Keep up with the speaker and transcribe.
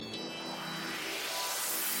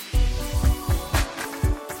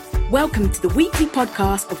Welcome to the weekly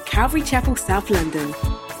podcast of Calvary Chapel, South London,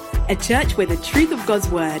 a church where the truth of God's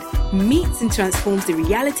word meets and transforms the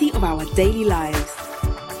reality of our daily lives.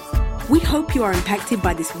 We hope you are impacted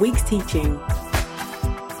by this week's teaching.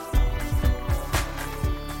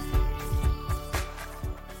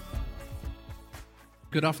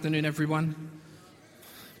 Good afternoon, everyone.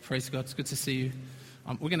 Praise God. It's good to see you.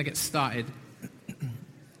 We're going to get started.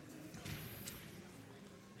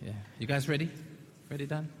 Yeah, you guys ready? Ready,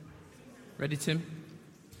 Dan? Ready, Tim?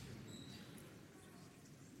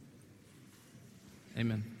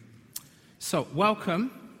 Amen. So, welcome.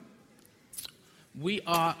 We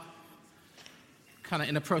are kind of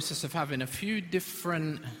in the process of having a few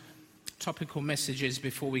different topical messages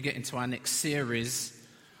before we get into our next series.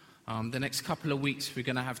 The next couple of weeks, we're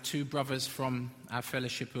going to have two brothers from our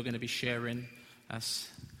fellowship who are going to be sharing. That's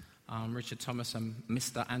Richard Thomas and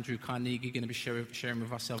Mr. Andrew Carnegie going to be sharing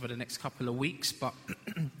with us over the next couple of weeks. But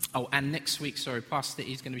and next week, Pastor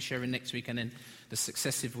E's going to be sharing next week, and then the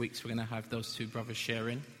successive weeks, we're going to have those two brothers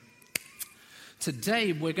sharing.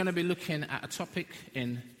 Today, we're going to be looking at a topic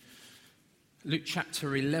in Luke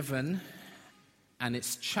chapter 11, and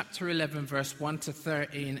it's chapter 11, verse 1 to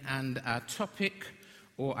 13, and our topic,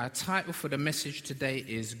 or our title for the message today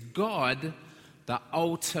is God, the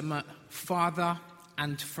ultimate Father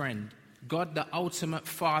and friend. God, the ultimate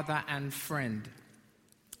Father and friend.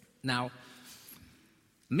 Now,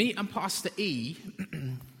 me and Pastor E,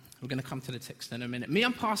 we're going to come to the text in a minute. Me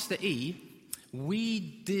and Pastor E,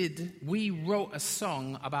 we wrote a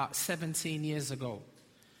song about 17 years ago.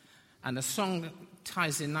 And the song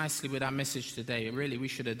ties in nicely with our message today. Really, we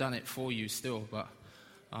should have done it for you still, but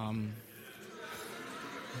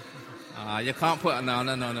you can't put it.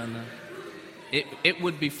 No. It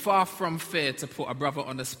would be far from fair to put a brother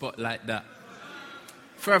on the spot like that.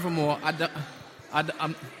 Furthermore, I don't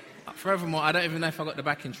even know if I got the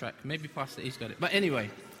backing track. Maybe Pastor E's got it. But anyway,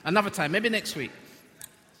 another time, maybe next week.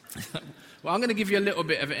 Well, I'm going to give you a little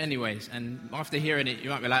bit of it anyways. And after hearing it, you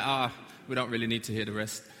might be like, we don't really need to hear the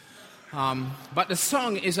rest. But the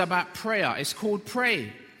song is about prayer. It's called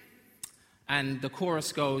Pray. And the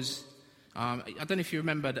chorus goes, I don't know if you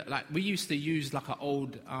remember, that, like, we used to use like an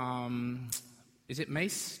old, is it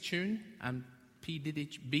Mace tune? And P. Diddy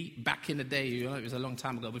beat back in the day. You know, it was a long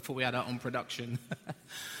time ago before we had our own production.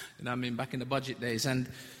 You know what I mean? Back in the budget days. And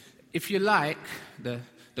if you like, the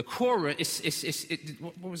chorus,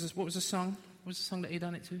 what was this? What was the song? What was the song that he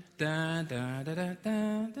done it to? Da da da da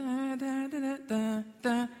da da da da da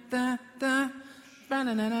da da da.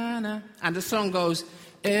 And the song goes,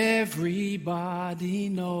 everybody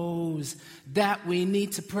knows that we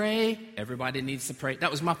need to pray. Everybody needs to pray. That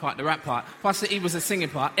was my part, the rap part. Pastor E was the singing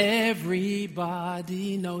part.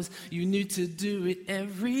 Everybody knows you need to do it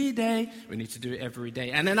every day. We need to do it every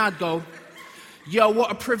day. And then I'd go, yo,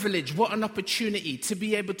 what a privilege, what an opportunity to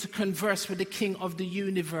be able to converse with the King of the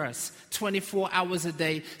universe 24 hours a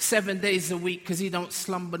day, 7 days a week, because he don't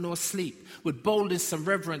slumber nor sleep. With boldness and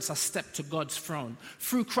reverence, I step to God's throne.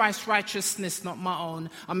 Through Christ's righteousness, not my own,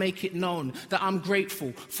 I make it known that I'm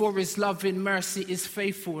grateful for his love and mercy is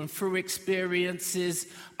faithful. And through experiences,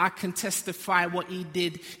 I can testify what he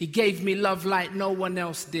did. He gave me love like no one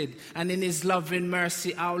else did. And in his love and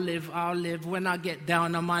mercy, I'll live. When I get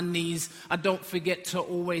down on my knees, I don't forget to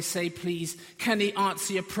always say, please, can he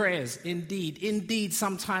answer your prayers? Indeed,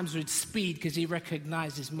 sometimes with speed, because he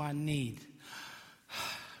recognizes my need.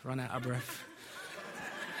 Run out of breath.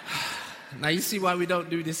 Now you see why we don't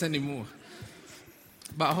do this anymore.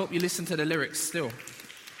 But I hope you listen to the lyrics still.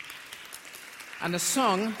 And the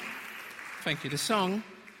song, thank you, the song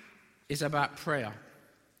is about prayer.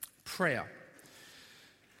 Prayer.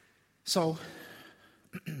 So,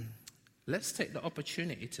 let's take the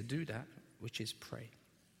opportunity to do that, which is pray.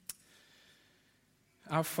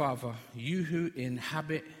 Our Father, you who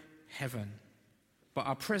inhabit heaven, but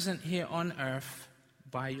are present here on earth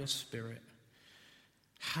by your Spirit.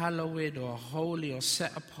 Hallowed or holy or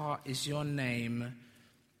set apart is your name,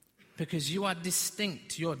 because you are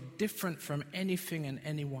distinct, you're different from anything and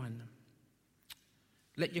anyone.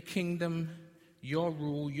 Let your kingdom, your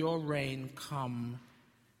rule, your reign come.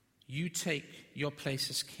 You take your place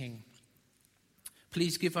as King.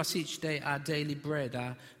 Please give us each day our daily bread,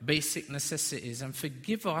 our basic necessities, and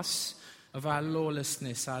forgive us of our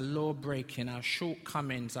lawlessness, our law-breaking, our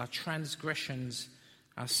shortcomings, our transgressions,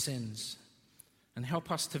 our sins. And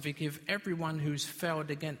help us to forgive everyone who's failed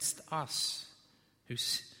against us,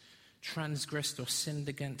 who's transgressed or sinned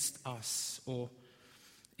against us, or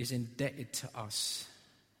is indebted to us.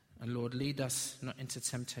 And Lord, lead us not into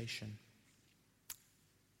temptation.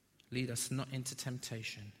 Lead us not into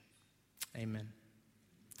temptation. Amen.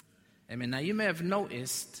 Amen. Now, you may have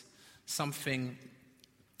noticed something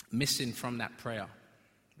missing from that prayer,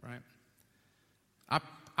 right?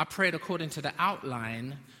 I prayed according to the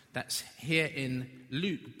outline that's here in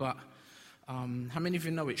Luke, but how many of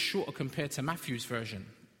you know it's shorter compared to Matthew's version?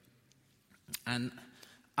 And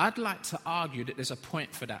I'd like to argue that there's a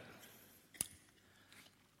point for that.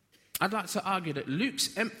 I'd like to argue that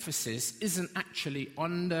Luke's emphasis isn't actually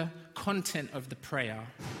on the content of the prayer,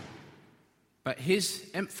 but his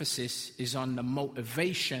emphasis is on the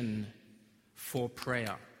motivation for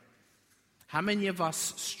prayer. How many of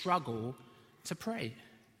us struggle to pray?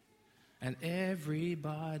 And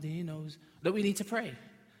everybody knows that we need to pray.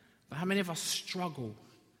 But how many of us struggle?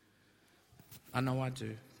 I know I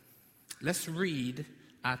do. Let's read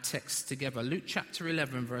our text together. Luke chapter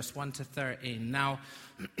 11, verse 1 to 13. Now,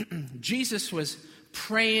 Jesus was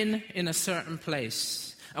praying in a certain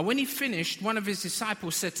place. And when he finished, one of his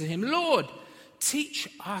disciples said to him, "Lord, teach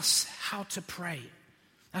us how to pray,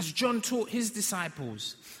 as John taught his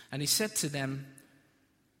disciples." And he said to them,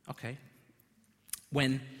 okay,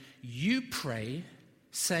 when you pray,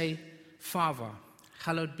 say, "Father,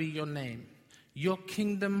 hallowed be your name. Your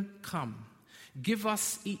kingdom come. Give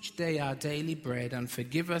us each day our daily bread, and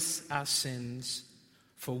forgive us our sins,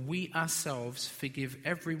 for we ourselves forgive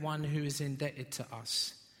everyone who is indebted to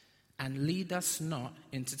us. And lead us not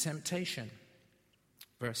into temptation."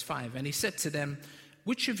 Verse 5, and he said to them,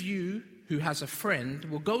 "Which of you who has a friend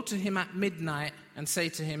will go to him at midnight and say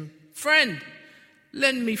to him, 'Friend,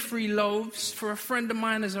 lend me 3 loaves, for a friend of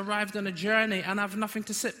mine has arrived on a journey and I have nothing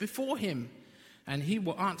to set before him?' And he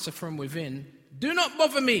will answer from within, 'Do not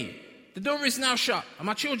bother me. The door is now shut, and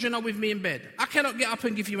my children are with me in bed. I cannot get up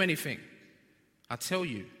and give you anything.' I tell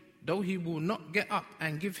you, though he will not get up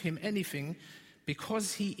and give him anything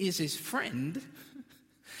because he is his friend,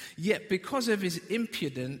 yet because of his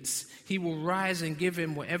impudence, he will rise and give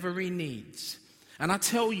him whatever he needs. And I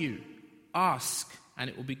tell you, ask, and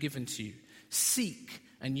it will be given to you. Seek,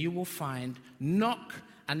 and you will find. Knock,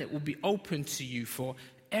 and it will be opened to you. For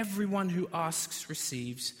everyone who asks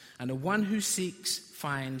receives, and the one who seeks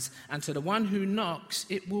finds, and to the one who knocks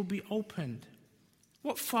it will be opened.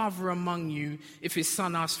 What father among you, if his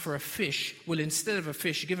son asks for a fish, will instead of a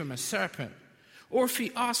fish give him a serpent? Or if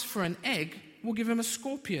he asks for an egg, will give him a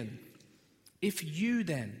scorpion? If you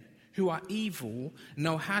then, who are evil,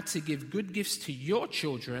 know how to give good gifts to your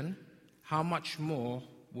children, how much more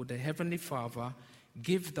will the Heavenly Father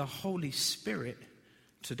give the Holy Spirit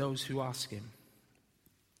to those who ask him?"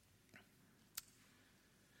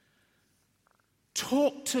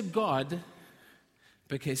 Talk to God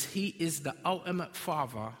because he is the ultimate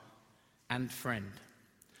father and friend.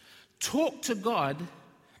 Talk to God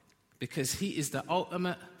because he is the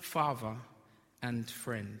ultimate father and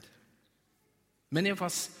friend. Many of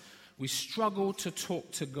us, we struggle to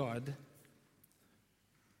talk to God,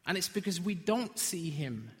 and it's because we don't see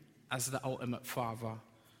him as the ultimate father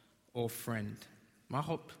or friend. My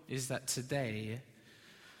hope is that today,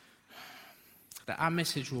 that our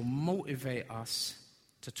message will motivate us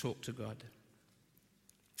to talk to God.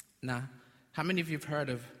 Now, how many of you have heard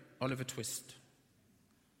of Oliver Twist?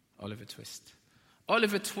 Oliver Twist.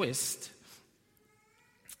 Oliver Twist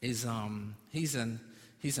is he's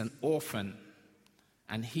an orphan,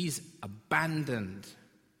 and he's abandoned,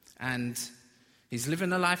 and he's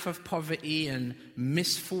living a life of poverty and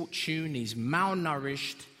misfortune. He's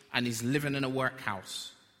malnourished, and he's living in a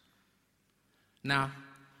workhouse. Now,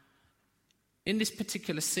 in this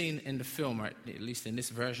particular scene in the film, or at least in this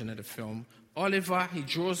version of the film, Oliver, he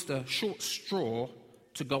draws the short straw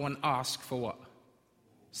to go and ask for what?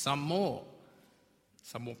 Some more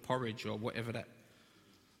porridge or whatever that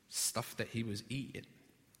stuff that he was eating.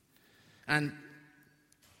 And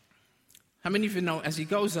how many of you know, as he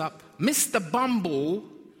goes up, Mr. Bumble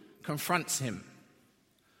confronts him.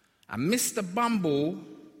 And Mr. Bumble,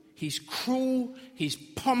 he's cruel, he's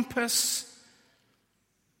pompous,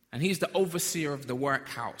 and he's the overseer of the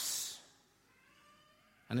workhouse.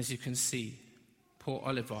 And as you can see, poor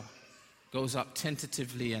Oliver goes up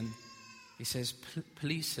tentatively and he says,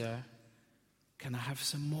 "Please, sir, can I have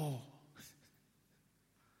some more?"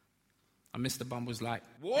 And Mr. Bumble's like,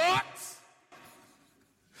 "What?"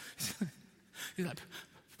 He's like,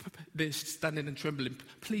 they're standing and trembling.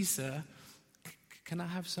 "Please, sir, can I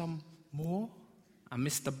have some more?" And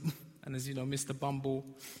as you know, Mr. Bumble,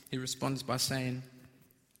 he responds by saying,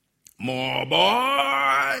 "More,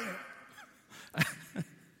 boy!"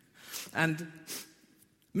 And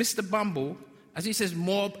Mr. Bumble, as he says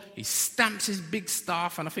more, he stamps his big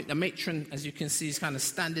staff, and I think the matron, as you can see, is kind of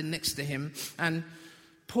standing next to him. And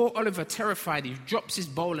poor Oliver, terrified, he drops his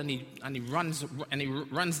bowl and he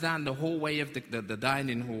runs down the hallway of the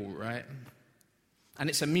dining hall, right? And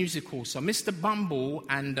it's a musical. So Mr. Bumble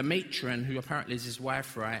and the matron, who apparently is his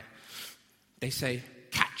wife, right, they say,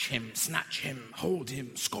 catch him, snatch him, hold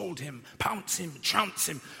him, scold him, pounce him, trounce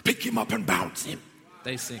him, pick him up and bounce him.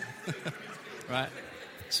 They sing, right?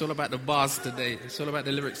 It's all about the bars today. It's all about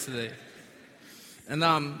the lyrics today. And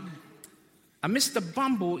Mr.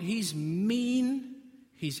 Bumble, he's mean,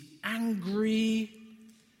 he's angry,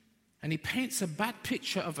 and he paints a bad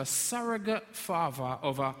picture of a surrogate father,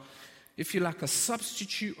 of a, if you like, a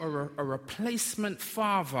substitute or a replacement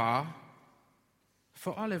father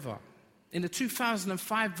for Oliver. In the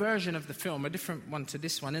 2005 version of the film, a different one to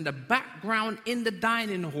this one, in the background in the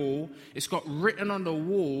dining hall, it's got written on the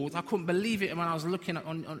walls. I couldn't believe it when I was looking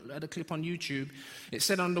at the clip on YouTube. It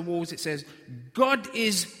said on the walls, it says, God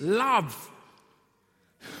is love.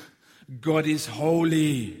 God is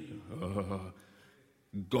holy.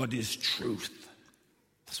 God is truth.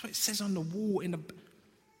 That's what it says on the wall. And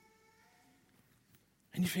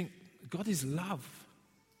you think, God is love.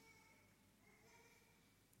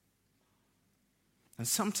 And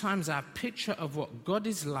sometimes our picture of what God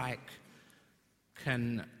is like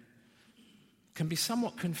can be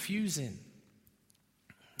somewhat confusing.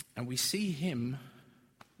 And we see him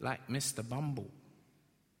like Mr. Bumble.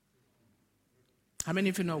 How many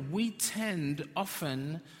of you know we tend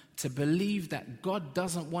often to believe that God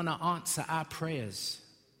doesn't want to answer our prayers?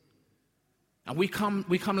 And we come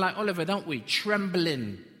like Oliver, don't we?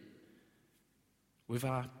 Trembling with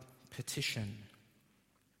our petition.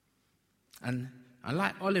 And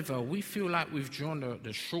like Oliver, we feel like we've drawn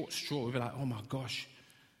the short straw. We'll be like, oh my gosh,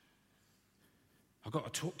 I've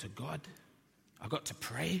got to talk to God. I've got to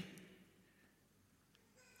pray.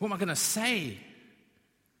 What am I going to say?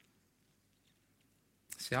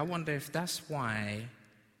 See, I wonder if that's why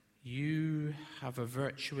you have a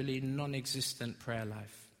virtually non-existent prayer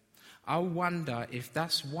life. I wonder if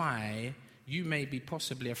that's why you may be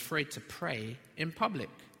possibly afraid to pray in public.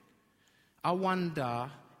 I wonder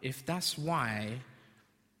if that's why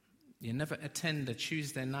you never attend a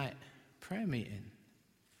Tuesday night prayer meeting.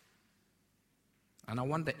 And I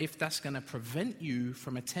wonder if that's going to prevent you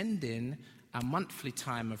from attending a monthly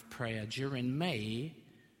time of prayer during May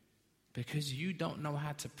because you don't know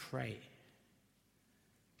how to pray.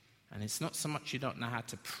 And it's not so much you don't know how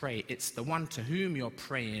to pray, it's the one to whom you're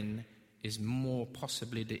praying is more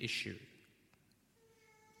possibly the issue.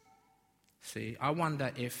 See, I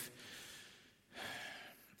wonder if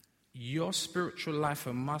your spiritual life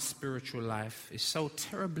and my spiritual life is so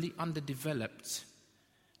terribly underdeveloped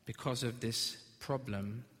because of this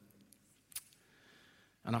problem.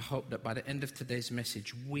 And I hope that by the end of today's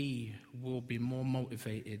message, we will be more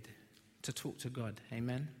motivated to talk to God.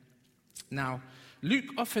 Amen? Now, Luke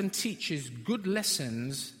often teaches good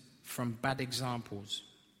lessons from bad examples.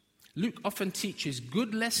 Luke often teaches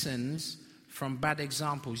good lessons from bad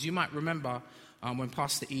examples. You might remember when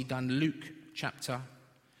Pastor E done Luke chapter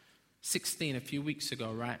 16 a few weeks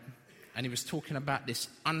ago, right? And he was talking about this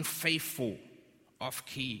unfaithful,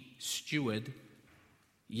 off-key steward,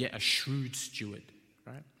 yet a shrewd steward,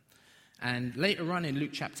 right? And later on in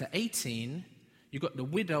Luke chapter 18, you got the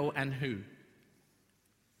widow and who?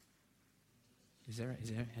 Is there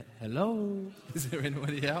hello? Is there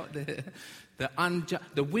anybody out there?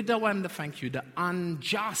 The widow and the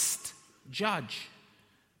unjust judge.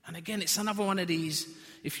 And again, it's another one of these,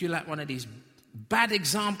 if you like, one of these bad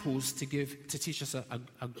examples to teach us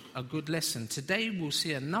a good lesson. Today we'll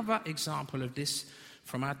see another example of this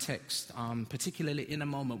from our text, particularly in a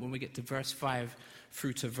moment when we get to verse 5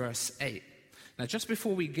 through to verse 8. Now, just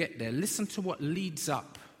before we get there, listen to what leads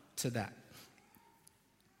up to that.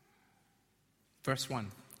 Verse 1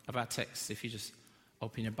 of our text. If you just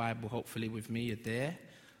open your Bible, hopefully with me, you're there.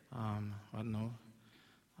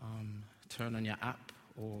 Turn on your app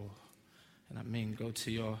or, go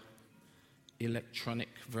to your electronic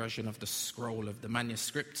version of the scroll of the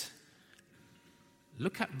manuscript.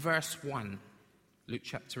 Look at verse 1, Luke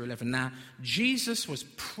chapter 11. Now, Jesus was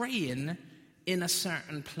praying in a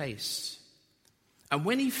certain place. And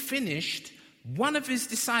when he finished, one of his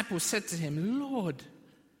disciples said to him, Lord,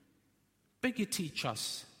 beg you teach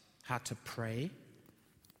us how to pray.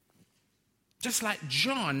 Just like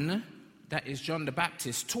John, that is John the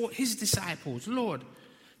Baptist, taught his disciples, Lord,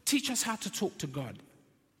 teach us how to talk to God.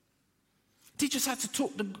 Teach us how to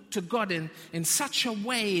talk to God in such a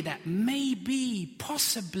way that maybe,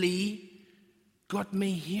 possibly, God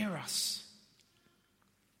may hear us.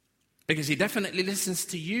 Because he definitely listens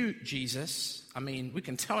to you, Jesus. We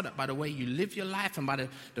can tell that by the way you live your life and by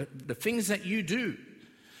the things that you do.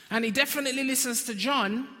 And he definitely listens to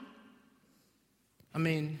John.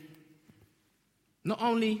 Not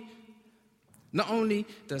only Not only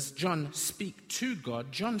does John speak to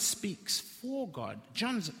God, John speaks for God.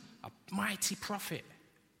 John's a mighty prophet.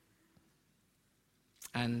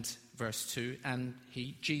 And verse 2, and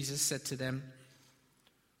Jesus said to them,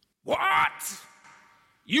 "What?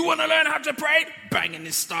 You want to learn how to pray?" Banging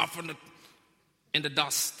his staff in the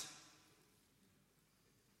dust.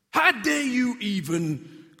 "How dare you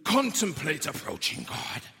even contemplate approaching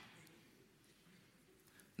God?"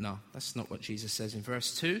 No, that's not what Jesus says in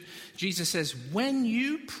verse 2. Jesus says, "When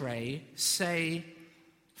you pray, say,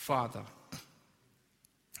 Father."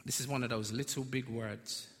 This is one of those little big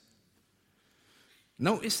words.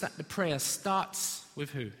 Notice that the prayer starts with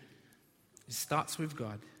who? It starts with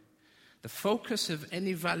God. The focus of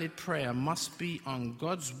any valid prayer must be on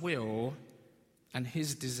God's will and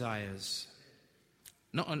his desires,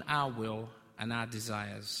 not on our will and our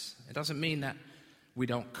desires. It doesn't mean that we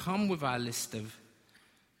don't come with our list of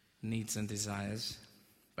needs and desires,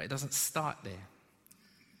 but it doesn't start there.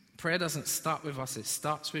 Prayer doesn't start with us, it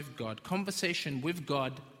starts with God. Conversation with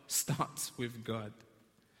God starts with God.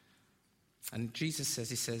 And Jesus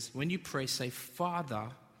says, when you pray, say,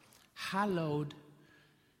 "Father, hallowed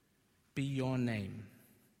be your name.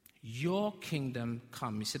 Your kingdom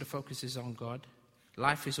come." You see, the focus is on God.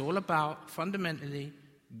 Life is all about, fundamentally,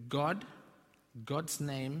 God, God's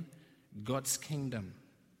name, God's kingdom.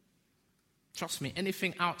 Trust me,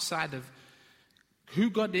 anything outside of who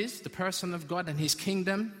God is, the person of God and his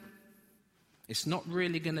kingdom, it's not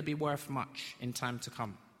really going to be worth much in time to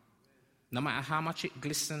come. No matter how much it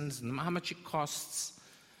glistens, no matter how much it costs,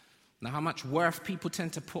 no matter how much worth people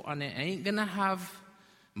tend to put on it, it ain't going to have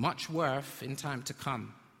much worth in time to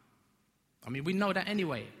come. I mean, we know that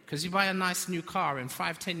anyway, because you buy a nice new car and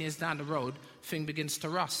 5-10 years down the road, thing begins to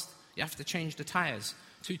rust. You have to change the tires.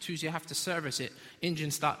 2.2s, you have to service it.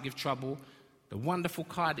 Engines start to give trouble. The wonderful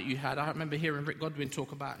car that you had, I remember hearing Rick Godwin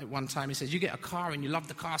talk about it one time. He says, you get a car and you love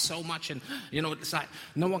the car so much, and it's like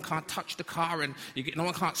no one can't touch the car, and no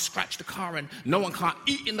one can't scratch the car, and no one can't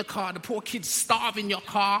eat in the car. The poor kids starve in your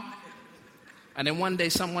car. And then one day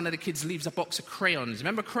one of the kids leaves a box of crayons.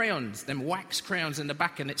 Remember crayons? Them wax crayons in the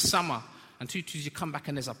back, and it's summer. And 2.2s, you come back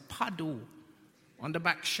and there's a puddle on the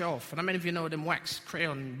back shelf. And how many of you know them wax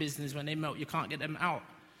crayon business, when they melt, you can't get them out?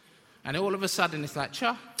 And all of a sudden it's like,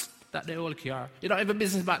 that they all care. You don't have a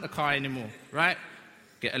business about the car anymore, right?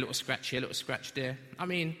 Get a little scratch here, a little scratch there. I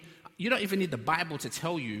mean, you don't even need the Bible to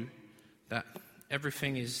tell you that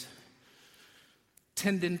everything is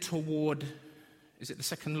tending toward, is it the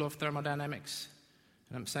second law of thermodynamics?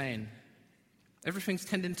 And I'm saying, everything's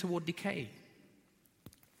tending toward decay.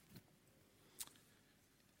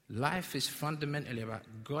 Life is fundamentally about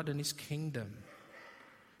God and his kingdom.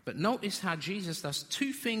 But notice how Jesus does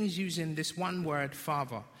two things using this one word,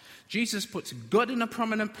 Father. Jesus puts God in a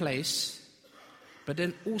prominent place, but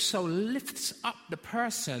then also lifts up the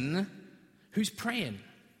person who's praying.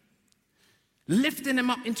 Lifting him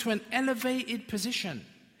up into an elevated position.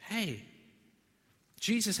 Hey,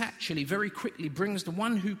 Jesus actually very quickly brings the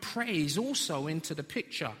one who prays also into the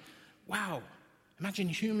picture. Wow, imagine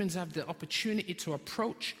humans have the opportunity to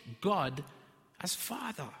approach God as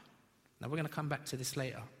Father. Now, we're going to come back to this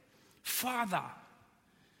later. Father.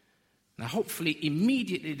 Now, hopefully,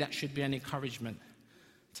 immediately that should be an encouragement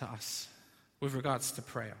to us with regards to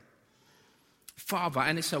prayer. Father,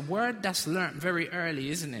 and it's a word that's learnt very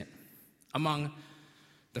early, isn't it? Among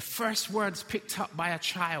the first words picked up by a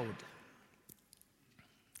child.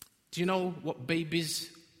 Do you know what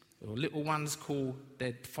babies or little ones call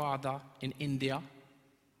their father in India?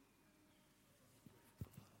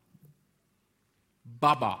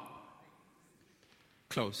 Baba.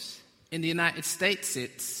 Close. In the United States,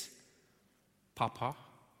 it's Papa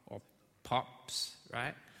or Pops,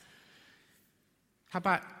 right? How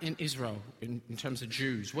about in Israel, in terms of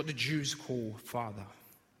Jews? What do Jews call father?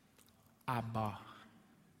 Abba.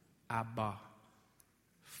 Abba.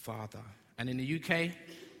 Father. And in the UK,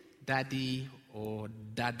 Daddy or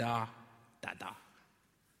Dada. Dada.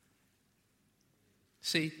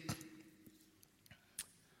 See,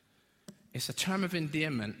 it's a term of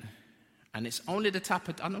endearment. And it's only the type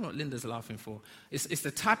of, I don't know what Linda's laughing for. It's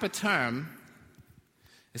the type of term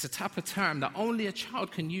that only a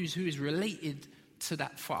child can use who is related to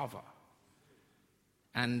that father.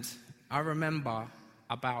 And I remember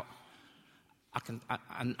I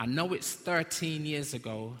know it's 13 years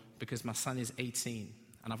ago because my son is 18.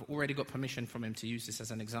 And I've already got permission from him to use this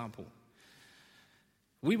as an example.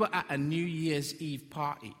 We were at a New Year's Eve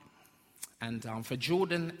party. And for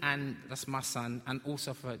Jordan, and that's my son, and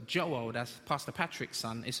also for Joel, that's Pastor Patrick's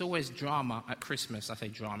son, it's always drama at Christmas. I say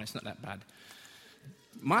drama, it's not that bad.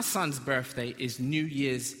 My son's birthday is New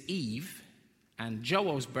Year's Eve, and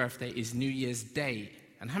Joel's birthday is New Year's Day.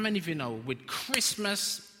 And how many of you know, with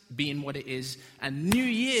Christmas being what it is and New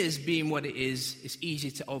Year's being what it is, it's easy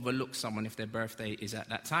to overlook someone if their birthday is at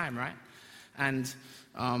that time, right? And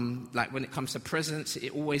like when it comes to presents,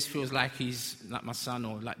 it always feels like he's like my son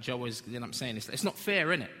or like Joe is, you know what I'm saying? It's not fair,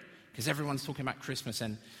 innit? Because everyone's talking about Christmas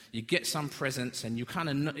and you get some presents and you kind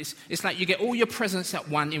of know, it's like you get all your presents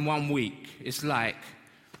in 1 week. It's like,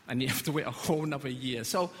 and you have to wait a whole another year.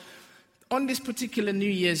 So on this particular New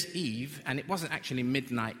Year's Eve, and it wasn't actually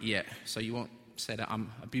midnight yet, so you won't say that I'm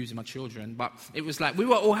abusing my children, but it was like we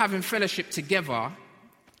were all having fellowship together.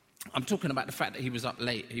 I'm talking about the fact that he was up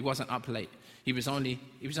late. He wasn't up late. He was only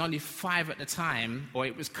 5 at the time, or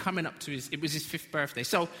it was coming up to his 5th birthday.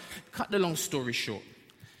 So cut the long story short.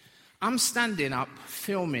 I'm standing up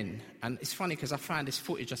filming, and it's funny because I found this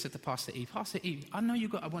footage. I said to Pastor E, I know you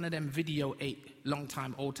got one of them Video 8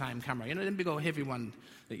 long-time, old-time camera. You know them big old heavy one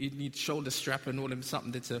that you need shoulder strap and all them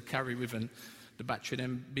something to carry with, and the battery,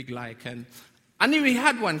 them big like. And I knew he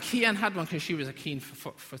had one. Kian had one because she was a keen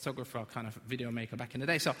photographer, kind of video maker back in the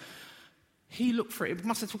day. So he looked for it. It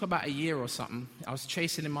must have took about a year or something. I was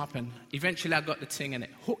chasing him up, and eventually I got the thing, and it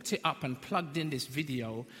hooked it up and plugged in this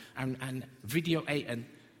video and Video 8, and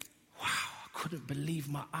wow, I couldn't believe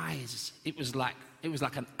my eyes. It was like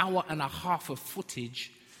an hour and a half of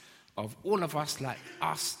footage of all of us, like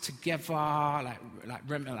us together, like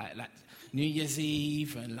New Year's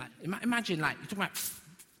Eve, and like imagine, like you're talking about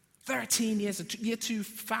 13 years, year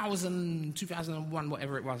 2000, 2001,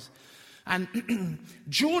 whatever it was, and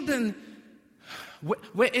Jordan,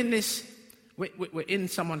 we're in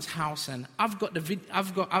someone's house, and I've got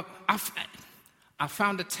I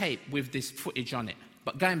found a tape with this footage on it.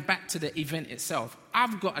 But going back to the event itself,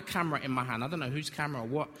 I've got a camera in my hand. I don't know whose camera or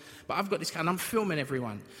what, but I've got this camera, and I'm filming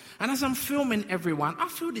everyone. And as I'm filming everyone, I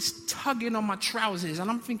feel this tugging on my trousers, and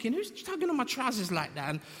I'm thinking, who's tugging on my trousers like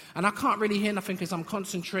that? And I can't really hear nothing because I'm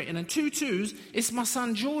concentrating. And 2 twos, it's my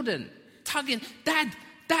son Jordan, tugging, Dad,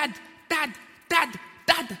 Daddy.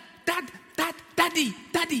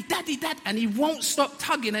 And he won't stop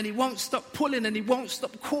tugging, and he won't stop pulling, and he won't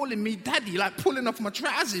stop calling me Daddy, like pulling off my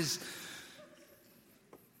trousers.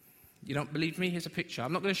 You don't believe me? Here's a picture.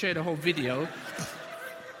 I'm not going to show you the whole video.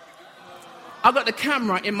 I got the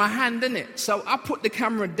camera in my hand, innit? So I put the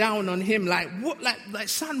camera down on him like, what? Like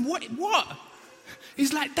son, what?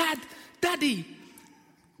 He's like, Daddy.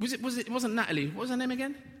 It wasn't Natalie. What was her name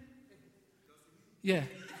again? Yeah.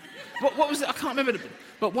 What was it? I can't remember.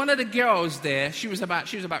 But one of the girls there, she was about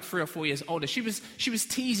 3 or 4 years older. She was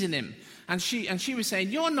teasing him, and she was saying,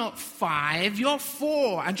 "You're not 5, you're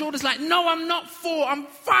 4." And Jordan's like, "No, I'm not 4, I'm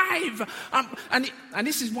 5." And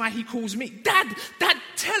this is why he calls me Dad.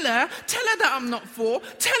 Tell her that I'm not 4.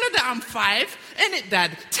 Tell her that I'm 5. Innit,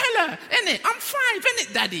 Dad? Tell her, innit? I'm 5,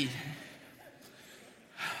 innit, Daddy?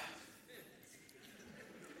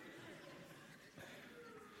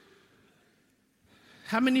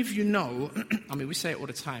 How many of you know, I mean, we say it all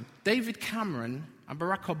the time, David Cameron and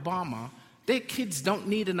Barack Obama, their kids don't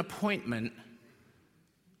need an appointment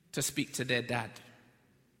to speak to their dad.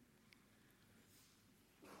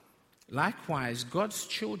 Likewise, God's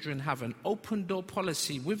children have an open door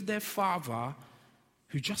policy with their father,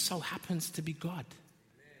 who just so happens to be God.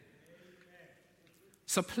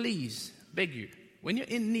 So please, beg you, when you're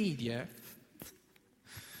in need, yeah,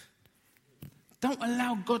 don't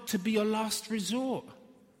allow God to be your last resort.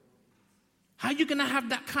 How are you going to have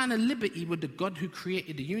that kind of liberty with the God who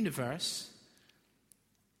created the universe?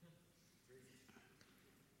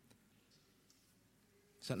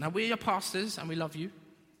 So now we're your pastors and we love you.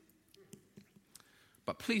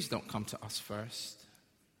 But please don't come to us first.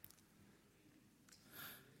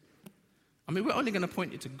 I mean, we're only going to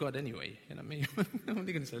point you to God anyway. You know what I mean? We're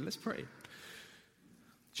only going to say, let's pray.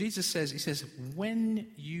 Jesus says, he says, when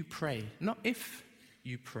you pray, not if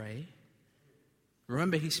you pray.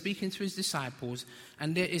 Remember, he's speaking to his disciples,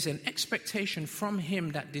 and there is an expectation from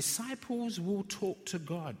him that disciples will talk to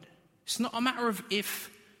God. It's not a matter of if,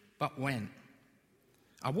 but when.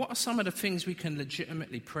 What are some of the things we can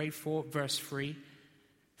legitimately pray for? Verse 3,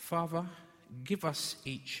 Father, give us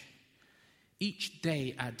each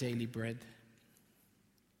day our daily bread.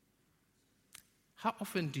 How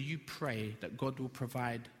often do you pray that God will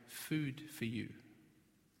provide food for you?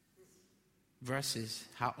 Versus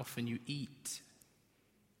how often you eat.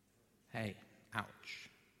 Hey, ouch.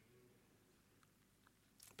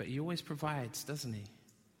 But he always provides, doesn't he?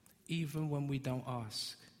 Even when we don't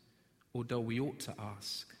ask, although we ought to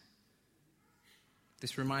ask.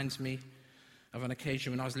 This reminds me of an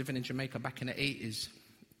occasion when I was living in Jamaica back in the 80s,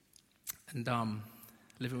 and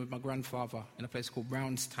living with my grandfather in a place called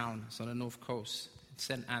Brownstown. It's on the north coast, in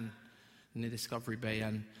St. Anne. in the Discovery Bay,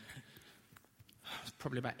 and I was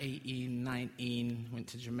probably about 18, 19, went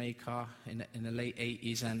to Jamaica in the late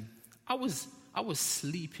 80s, and I was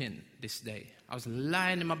sleeping this day. I was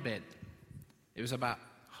lying in my bed. It was about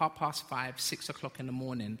 5:30, 6 o'clock in the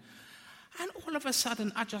morning, and all of a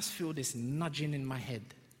sudden, I just feel this nudging in my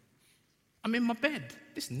head. I'm in my bed,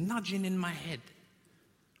 this nudging in my head.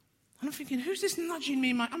 And I'm thinking, who's this nudging me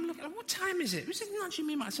in my... I'm looking, what time is it? Who's this nudging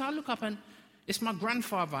me in my... So I look up, and it's my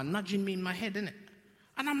grandfather nudging me in my head, innit?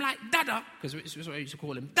 And I'm like, Dada, because this is what I used to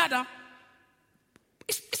call him, Dada,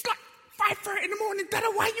 it's like 5:30 in the morning, Dada,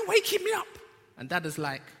 why are you waking me up? And Dada's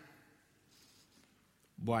like,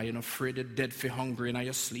 boy, you're not afraid of dead for hungry in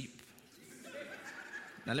your sleep.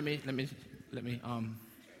 Now let me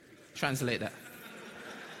translate that.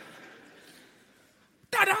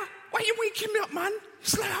 Dada, why are you waking me up, man?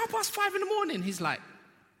 It's like 5:30 in the morning. He's like,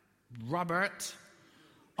 Robert,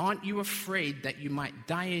 aren't you afraid that you might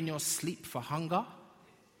die in your sleep for hunger?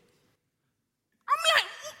 I'm like,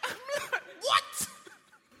 what?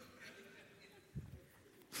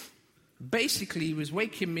 Basically, he was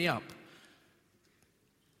waking me up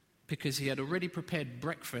because he had already prepared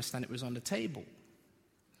breakfast and it was on the table.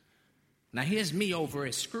 Now here's me over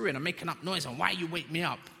here screwing. I'm making up noise on why you wake me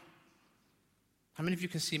up. How many of you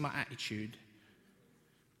can see my attitude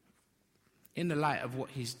in the light of what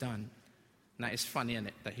he's done? Now it's funny, isn't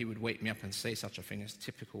it, that he would wake me up and say such a thing. It's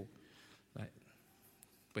typical, like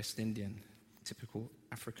West Indian, typical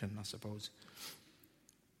African, I suppose.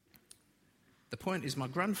 The point is, my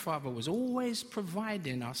grandfather was always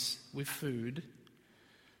providing us with food,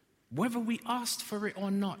 whether we asked for it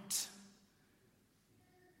or not.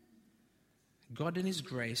 God in his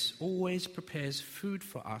grace always prepares food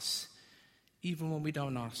for us, even when we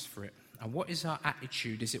don't ask for it. And what is our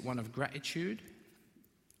attitude? Is it one of gratitude?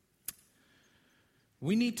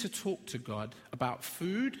 We need to talk to God about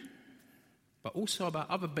food, but also about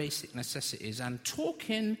other basic necessities. And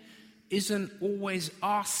talking isn't always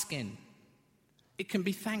asking. It can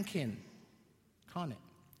be thanking, can't it?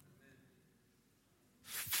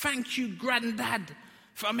 Thank you, Granddad,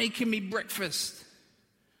 for making me breakfast.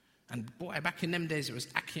 And boy, back in them days, it was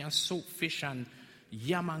ackee and saltfish and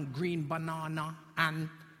yam and green banana and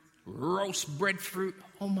roast breadfruit.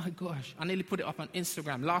 Oh my gosh, I nearly put it up on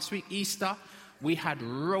Instagram. Last week, Easter, we had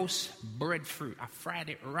roast breadfruit. I fried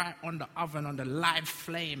it right on the oven, on the live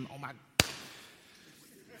flame. Oh my.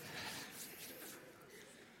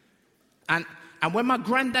 And when my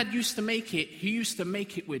granddad used to make it, he used to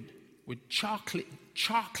make it with chocolate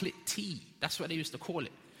tea. That's what they used to call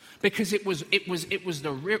it. Because it was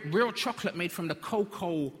the real chocolate made from the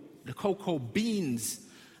cocoa beans,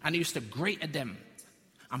 and he used to grate them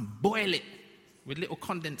and boil it with little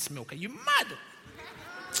condensed milk. Are you mad?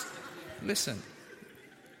 Listen.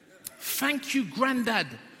 Thank you, Granddad,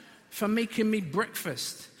 for making me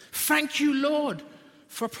breakfast. Thank you, Lord,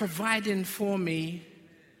 for providing for me.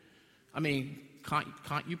 I mean,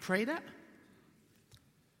 can't you pray that?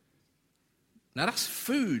 Now that's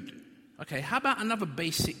food. Okay, how about another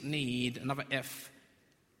basic need, another F?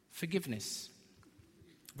 Forgiveness.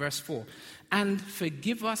 Verse 4. And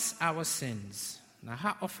forgive us our sins. Now,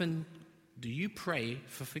 how often do you pray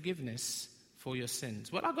for forgiveness for your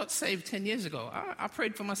sins? Well, I got saved 10 years ago. I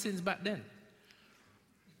prayed for my sins back then.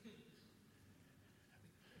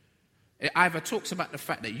 It either talks about the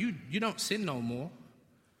fact that you don't sin no more,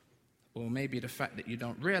 or maybe the fact that you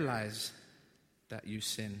don't realize that you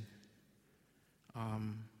sin.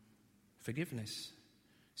 Forgiveness.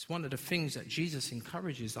 It's one of the things that Jesus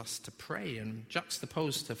encourages us to pray, and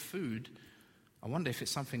juxtaposed to food, I wonder if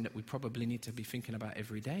it's something that we probably need to be thinking about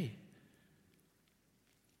every day.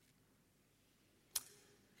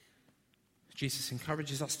 Jesus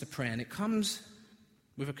encourages us to pray, and it comes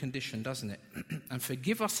with a condition, doesn't it? And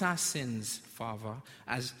forgive us our sins, Father,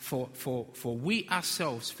 as for we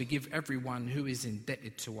ourselves forgive everyone who is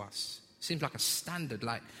indebted to us. Seems like a standard,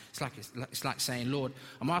 it's like saying, Lord,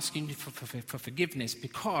 I'm asking you for forgiveness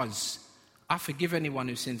because I forgive anyone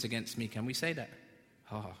who sins against me. Can we say that?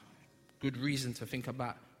 Good reason to think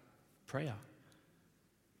about prayer.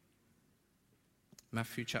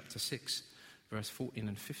 Matthew chapter 6, verse 14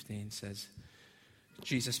 and 15 says,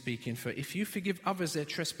 Jesus speaking, for if you forgive others their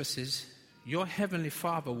trespasses, your heavenly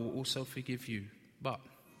Father will also forgive you. But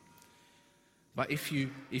if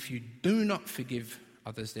you do not forgive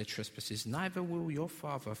others their trespasses, neither will your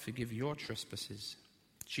Father forgive your trespasses.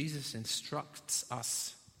 Jesus instructs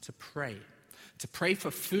us to pray for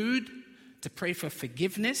food, to pray for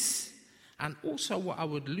forgiveness, and also what I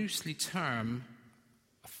would loosely term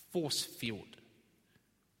a force field.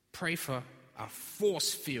 Pray for a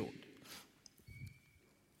force field.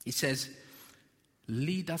 He says,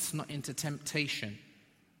 lead us not into temptation.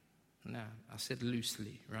 Now, I said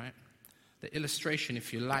loosely, right? The illustration,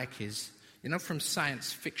 if you like, is, from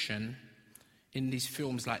science fiction, in these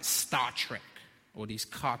films like Star Trek, or these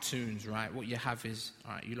cartoons, right? What you have is,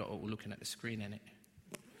 all right, you lot are all looking at the screen, innit?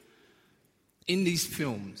 In these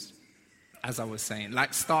films, as I was saying,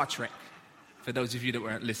 like Star Trek, for those of you that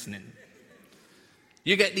weren't listening,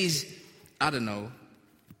 you get these, the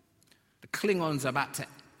Klingons are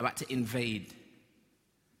about to invade.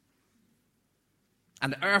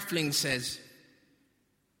 And the Earthling says,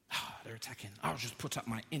 they're attacking. I'll just put up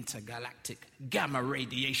my intergalactic gamma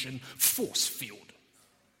radiation force field.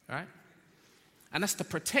 Right? And that's to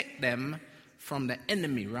protect them from the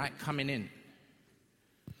enemy, right, coming in.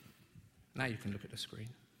 Now you can look at the screen.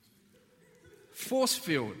 Force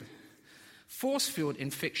field. Force field in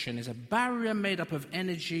fiction is a barrier made up of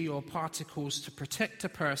energy or particles to protect a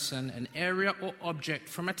person, an area or object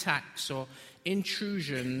from attacks or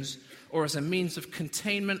intrusions, or as a means of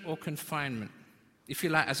containment or confinement. If you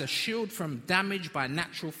like, as a shield from damage by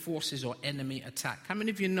natural forces or enemy attack. How many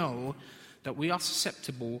of you know that we are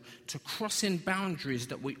susceptible to crossing boundaries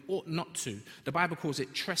that we ought not to? The Bible calls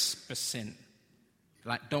it trespassing.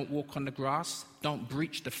 Like, don't walk on the grass, don't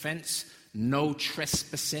breach the fence, no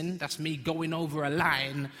trespassing. That's me going over a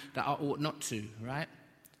line that I ought not to, right?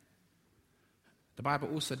 The Bible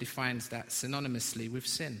also defines that synonymously with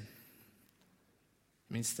sin.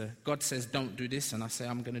 It means that God says, don't do this, and I say,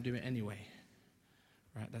 I'm going to do it anyway.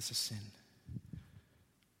 Right? That's a sin.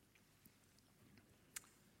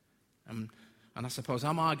 And I suppose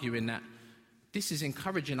I'm arguing that this is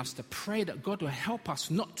encouraging us to pray that God will help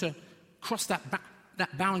us not to cross that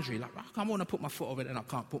boundary. Like, I want to put my foot over there and I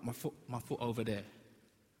can't put my foot over there.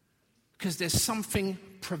 Because there's something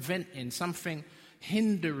preventing, something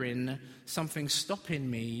hindering, something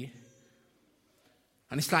stopping me.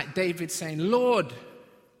 And it's like David saying, Lord,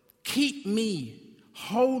 keep me,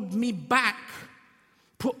 hold me back,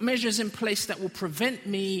 put measures in place that will prevent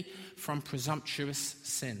me from presumptuous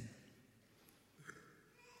sin.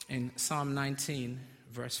 In Psalm 19,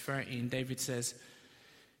 verse 13, David says,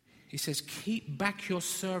 keep back your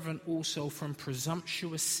servant also from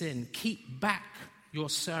presumptuous sin. Keep back your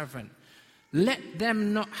servant. Let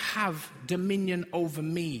them not have dominion over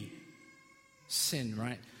me. Sin,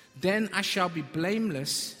 right? Then I shall be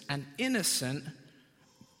blameless and innocent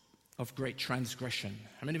of great transgression.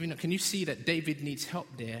 How many of you know? Can you see that David needs help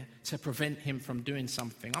there to prevent him from doing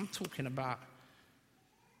something? I'm talking about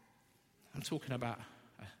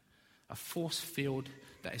a force field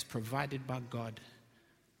that is provided by God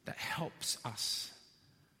that helps us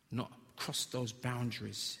not cross those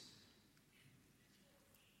boundaries.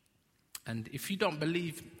 And if you don't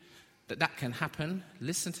believe that can happen,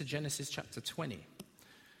 listen to Genesis chapter 20. You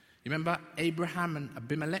remember Abraham and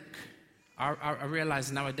Abimelech? I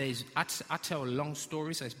realize nowadays, I tell long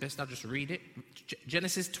stories, so it's best I just read it.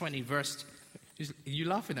 Genesis 20, verse 2. Are you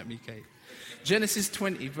laughing at me, Kate? Genesis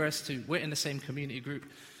 20, verse 2. We're in the same community group,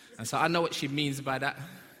 and so I know what she means by that.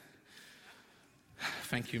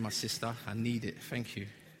 Thank you, my sister. I need it. Thank you.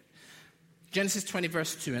 Genesis 20,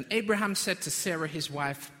 verse 2. And Abraham said of Sarah, his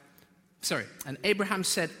wife,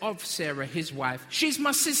 she's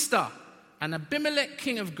my sister. And Abimelech,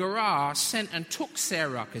 king of Gerar, sent and took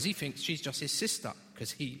Sarah, because he thinks she's just his sister,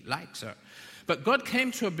 because he likes her. But God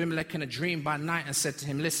came to Abimelech in a dream by night and said to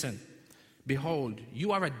him, listen, behold,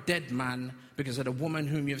 you are a dead man because of the woman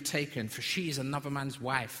whom you have taken, for she is another man's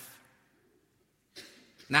wife.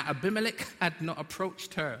 Now Abimelech had not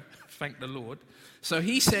approached her, thank the Lord. So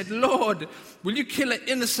he said, Lord, will you kill an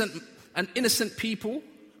innocent people?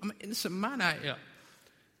 I'm an innocent man out here.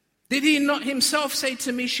 Did he not himself say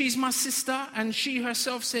to me, she's my sister, and she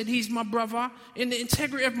herself said, he's my brother? In the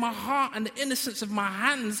integrity of my heart and the innocence of my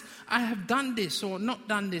hands, I have done this, or not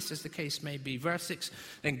done this, as the case may be. Verse 6,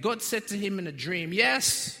 then God said to him in a dream,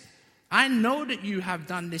 yes, I know that you have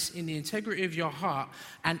done this in the integrity of your heart,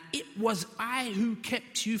 and it was I who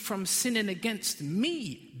kept you from sinning against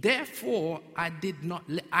me. Therefore, I did not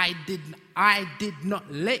let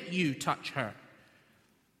you touch her.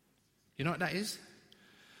 You know what that is?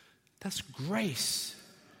 That's grace.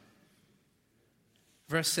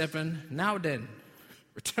 Verse 7, now then,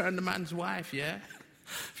 return the man's wife, yeah?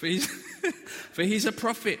 For he's a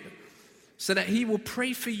prophet, so that he will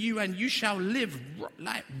pray for you and you shall live.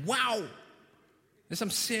 Like, wow. There's some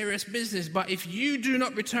serious business. But if you do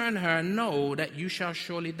not return her, know that you shall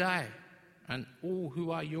surely die, and all who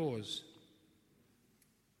are yours.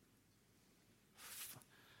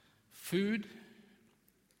 Food.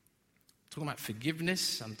 I'm talking about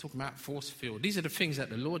forgiveness. I'm talking about force field. These are the things that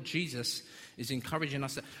the Lord Jesus is encouraging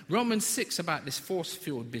us. Romans 6 about this force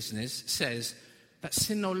field business says, that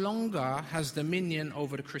sin no longer has dominion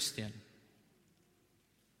over the Christian.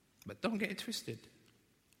 But don't get it twisted.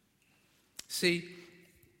 See,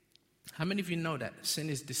 how many of you know that sin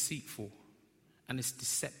is deceitful and it's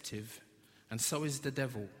deceptive, and so is the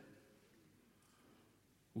devil?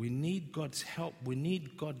 We need God's help. We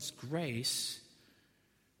need God's grace.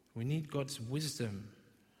 We need God's wisdom.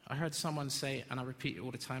 I heard someone say, and I repeat it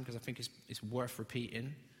all the time because I think it's worth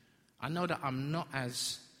repeating, I know that I'm not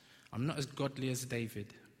as godly as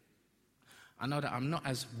David. I know that I'm not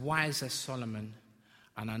as wise as Solomon.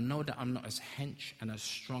 And I know that I'm not as hench and as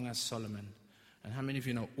strong as Solomon. And how many of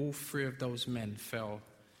you know all three of those men fell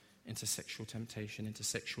into sexual temptation, into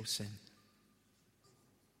sexual sin?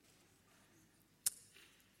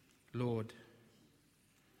 Lord,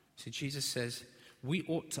 see, Jesus says we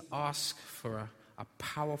ought to ask for a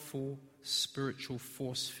powerful spiritual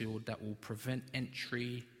force field that will prevent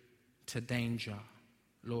entry to danger.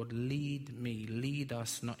 Lord, lead me, lead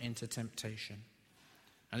us not into temptation.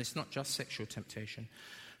 And it's not just sexual temptation.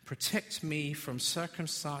 Protect me from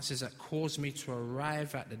circumstances that cause me to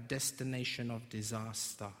arrive at the destination of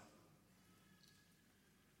disaster.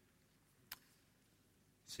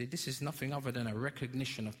 See, this is nothing other than a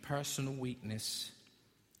recognition of personal weakness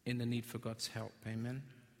in the need for God's help. Amen?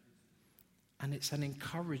 And it's an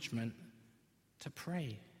encouragement to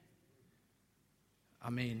pray. I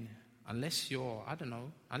mean, unless you're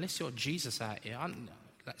Jesus out here,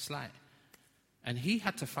 that's like, and he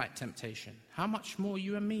had to fight temptation. How much more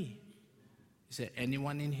you and me? Is there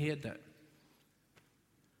anyone in here that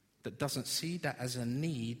doesn't see that as a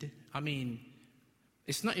need? I mean,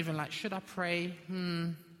 it's not even like, should I pray?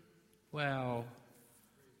 Well,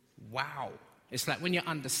 wow. It's like when you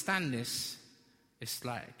understand this, it's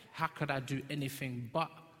like, how could I do anything but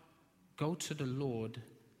go to the Lord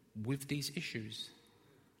with these issues?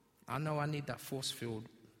 I know I need that force field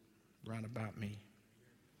round about me.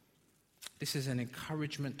 This is an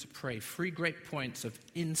encouragement to pray. 3 great points of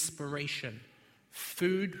inspiration.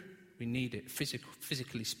 Food, we need it,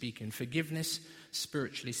 physically speaking. Forgiveness,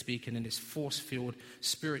 spiritually speaking. And this force field,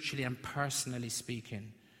 spiritually and personally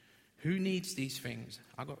speaking. Who needs these things?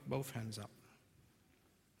 I got both hands up.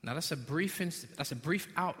 Now that's a brief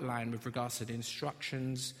outline with regards to the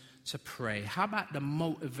instructions to pray. How about the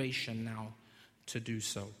motivation now to do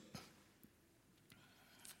so?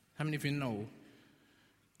 How many of you know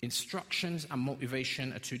instructions and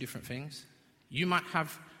motivation are 2 different things? You might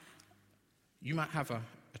have a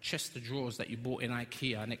chest of drawers that you bought in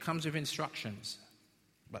IKEA and it comes with instructions.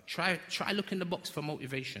 But try look in the box for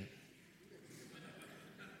motivation.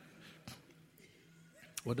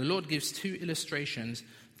 Well, the Lord gives 2 illustrations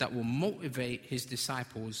that will motivate his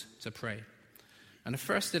disciples to pray. And the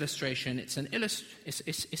first illustration, it's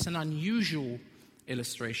an unusual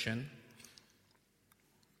illustration.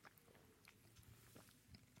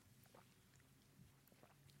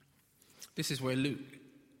 This is where Luke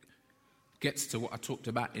gets to what I talked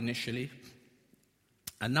about initially.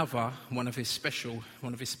 Another one of his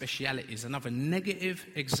specialities, another negative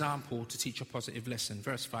example to teach a positive lesson.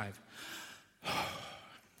 Verse 5.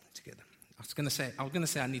 I was going to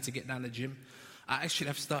say I need to get down to the gym. I actually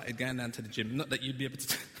have started going down to the gym. Not that you'd be able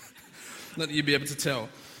to tell.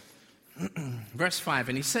 Verse 5,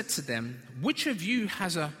 and he said to them, which of you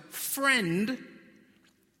has a friend,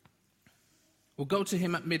 will go to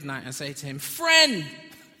him at midnight and say to him, friend,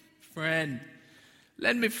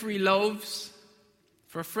 lend me 3 loaves.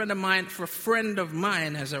 For a friend of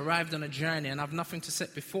mine has arrived on a journey and I've nothing to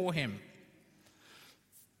set before him.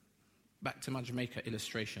 Back to my Jamaica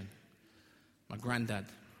illustration. My granddad.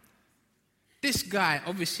 This guy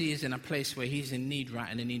obviously is in a place where he's in need, right,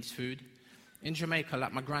 and he needs food. In Jamaica,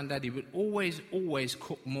 like my granddad, he would always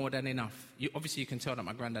cook more than enough. You can tell that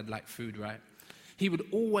my granddad liked food, right? He would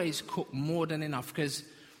always cook more than enough because,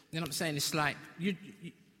 you know what I'm saying, it's like, you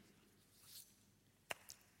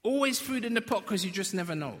always food in the pot because you just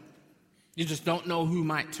never know. You just don't know who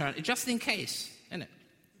might turn, just in case, isn't it?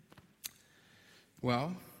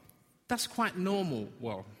 Well, that's quite normal.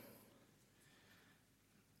 Well,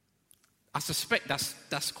 I suspect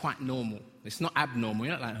that's quite normal. It's not abnormal.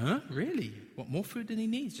 You're not like, huh? Really? What, more food than he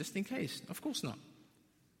needs, just in case? Of course not.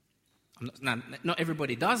 Not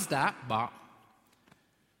everybody does that, but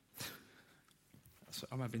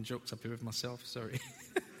I'm having jokes up here with myself, sorry.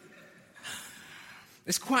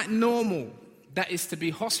 It's quite normal. That is to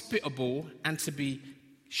be hospitable and to be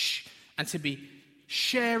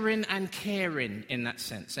sharing and caring in that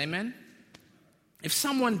sense. Amen? If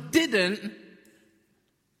someone didn't,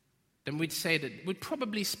 then we'd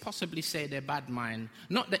possibly say they're bad mind.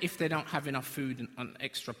 Not that if they don't have enough food on an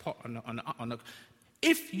extra pot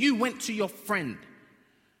if you went to your friend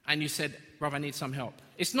and you said, brother, I need some help.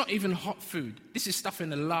 It's not even hot food. This is stuff in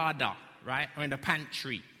the larder, right? Or in the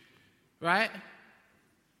pantry, right?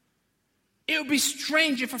 It would be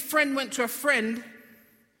strange if a friend went to a friend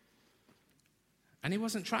and he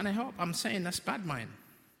wasn't trying to help. I'm saying that's bad mind.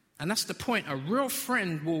 And that's the point. A real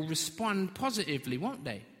friend will respond positively, won't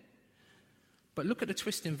they? But look at the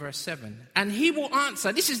twist in verse 7. And he will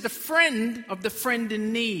answer. This is the friend of the friend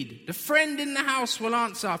in need. The friend in the house will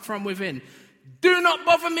answer from within. Do not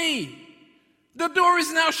bother me. The door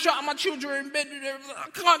is now shut and my children are in bed. I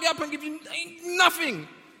can't get up and give you nothing.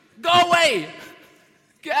 Go away.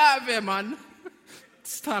 Get out of here, man.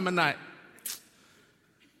 It's time of night.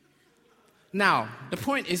 Now, the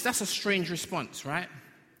point is that's a strange response, right?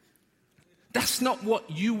 That's not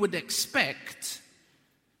what you would expect.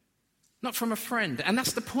 Not from a friend. And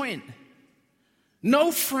that's the point.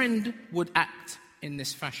 No friend would act in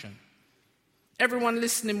this fashion. Everyone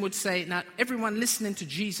listening would say, now, everyone listening to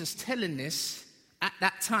Jesus telling this at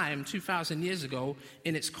that time, 2,000 years ago,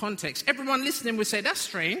 in its context, everyone listening would say, that's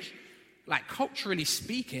strange. Like, culturally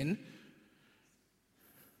speaking,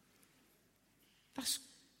 that's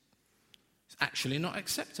actually not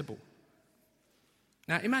acceptable.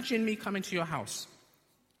 Now, imagine me coming to your house,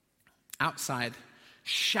 outside,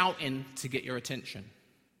 shouting to get your attention.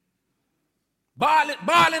 Bawling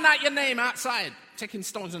out your name outside, taking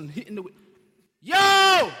stones and hitting the...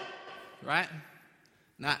 Yo! Right?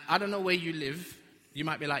 Now, I don't know where you live. You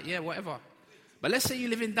might be like, yeah, whatever. But let's say you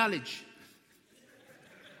live in Dulwich.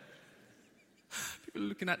 People are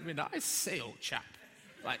looking at me like, I say, old chap.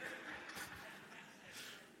 Like,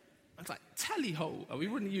 it's like, tally ho. We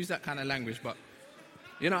wouldn't use that kind of language, but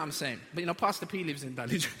you know what I'm saying. But, Pastor P lives in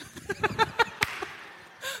Dulwich.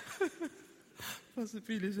 Pastor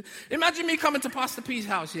P lives in... Imagine me coming to Pastor P's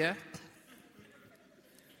house, yeah?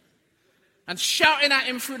 And shouting at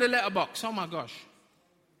him through the letterbox. Oh, my gosh.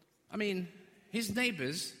 I mean, his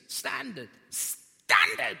neighbors, standard,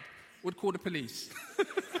 would call the police.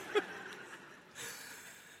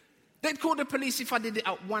 They'd call the police if I did it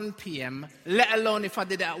at 1 p.m., let alone if I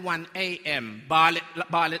did it at 1 a.m.,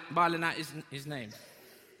 bawling out his name.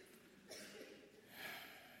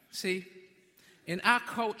 See, in our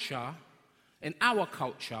culture,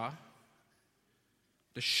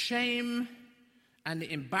 the shame and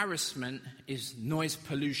the embarrassment is noise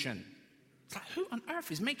pollution. It's like, who on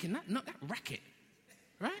earth is making that? Not that racket,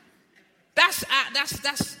 right? That's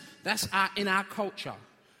in our culture.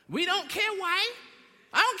 We don't care why.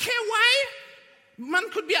 I don't care why. Man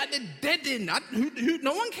could be at the dead end.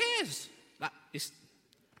 No one cares. Like,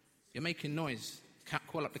 you're making noise.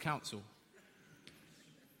 Call up the council.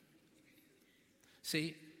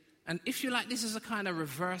 See, and if you like, this is a kind of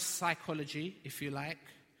reverse psychology, if you like.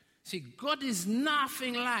 See, God is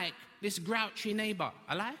nothing like this grouchy neighbor.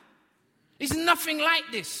 A lie? He's nothing like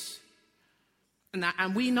this.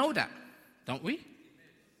 And we know that, don't we?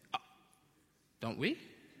 Don't we?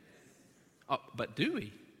 But do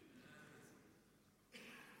we?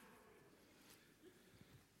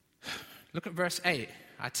 Look at verse 8.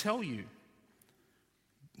 I tell you,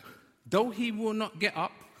 though he will not get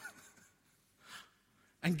up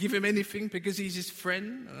and give him anything because he's his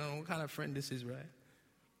friend. I don't know what kind of friend this is, right?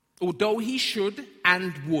 Although he should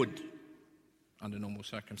and would, under normal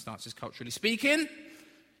circumstances, culturally speaking,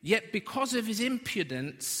 yet because of his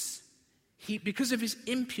impudence, he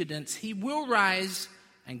will rise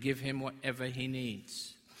and give him whatever he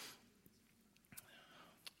needs.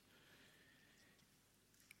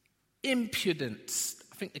 Impudence.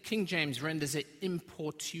 I think the King James renders it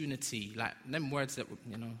importunity, like them words that,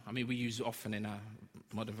 we use often in our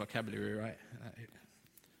modern vocabulary, right?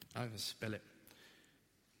 I even spell it.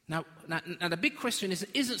 Now, the big question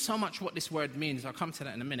isn't so much what this word means. I'll come to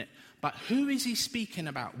that in a minute. But who is he speaking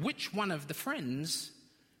about? Which one of the friends,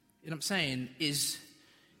 is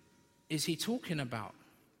he talking about?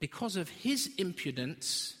 Because of his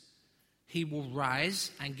impudence, he will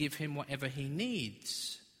rise and give him whatever he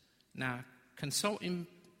needs. Now, consulting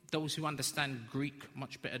those who understand Greek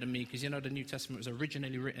much better than me, because the New Testament was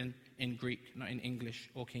originally written in Greek, not in English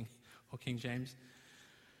or King James.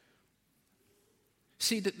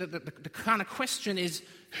 See, the kind of question is,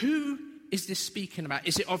 who is this speaking about?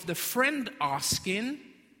 Is it of the friend asking?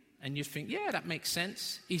 And you think, yeah, that makes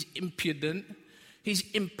sense. He's impudent. He's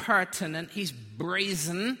impertinent. He's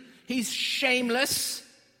brazen. He's shameless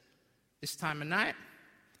this time of night.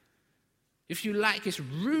 If you like, it's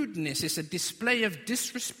rudeness. It's a display of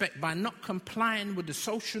disrespect by not complying with the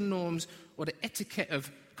social norms or the etiquette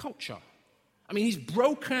of culture. He's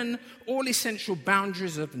broken all essential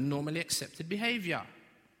boundaries of normally accepted behavior.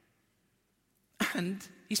 And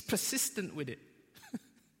he's persistent with it.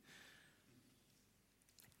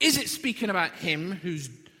 Is it speaking about him who's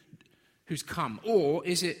come? Or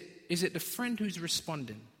is it the friend who's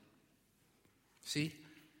responding? See?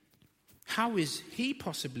 How is he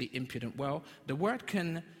possibly impudent? Well, the word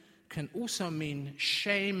can also mean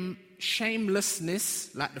shamelessness,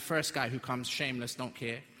 like the first guy who comes, shameless, don't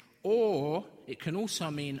care. Or it can also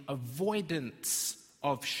mean avoidance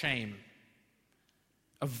of shame.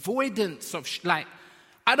 Avoidance of,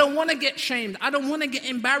 I don't want to get shamed. I don't want to get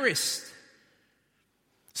embarrassed.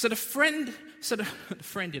 So the friend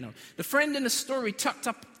in the story tucked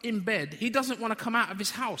up in bed, he doesn't want to come out of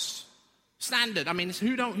his house. Standard. I mean,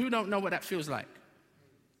 who don't know what that feels like?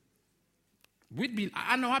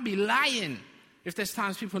 I'd be lying if there's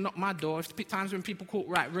times people knock my door, if there's times when people call,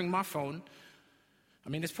 right, ring my phone. I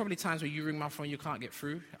mean, there's probably times where you ring my phone, you can't get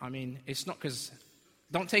through. I mean, it's not because,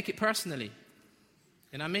 don't take it personally.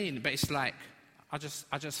 You know what I mean? But it's like, I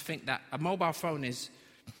just think that a mobile phone it's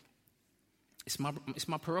my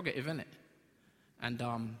prerogative, isn't it? And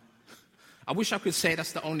I wish I could say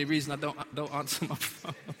that's the only reason I don't answer my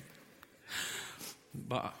phone.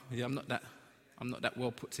 But yeah, I'm not that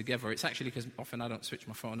well put together. It's actually because often I don't switch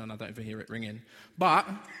my phone and I don't even hear it ringing. But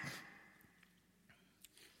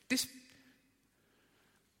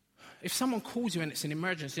if someone calls you and it's an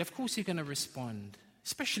emergency, of course you're going to respond,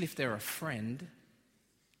 especially if they're a friend.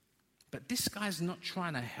 But this guy's not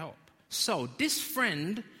trying to help. So this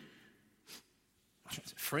friend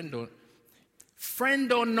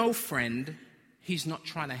or no friend, he's not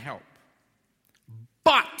trying to help.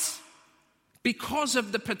 But because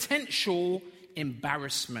of the potential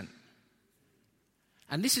embarrassment.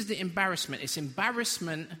 And this is the embarrassment. It's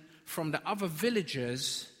embarrassment from the other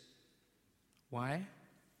villagers. Why?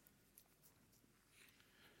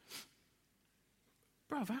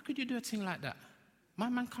 Bruv, how could you do a thing like that? My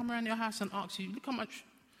man come around your house and ask you, look how much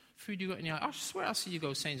food you got in your house. I swear I see you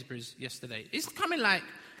go Sainsbury's yesterday. It's coming like,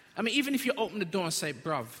 I mean, even if you open the door and say,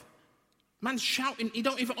 bruv, man's shouting, he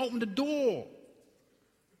don't even open the door.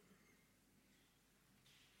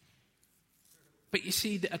 But you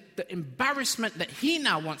see, the embarrassment that he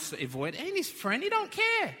now wants to avoid ain't his friend. He don't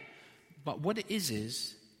care. But what it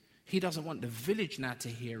is he doesn't want the village now to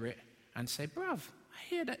hear it and say, bruv,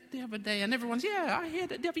 I heard that the other day. And everyone's, I heard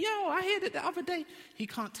that the other day. He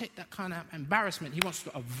can't take that kind of embarrassment. He wants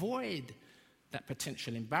to avoid that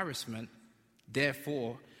potential embarrassment.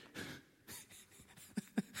 Therefore,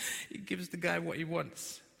 he gives the guy what he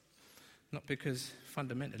wants. Not because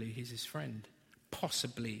fundamentally he's his friend.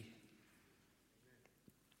 Possibly.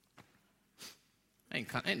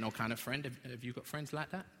 Ain't no kind of friend. Have you got friends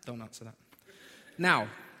like that? Don't answer that. Now,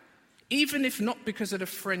 even if not because of the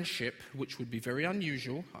friendship, which would be very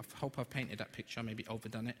unusual, I hope I've painted that picture, I maybe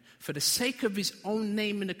overdone it, for the sake of his own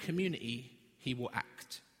name in the community, he will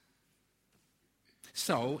act.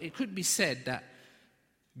 So, it could be said that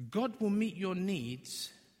God will meet your needs,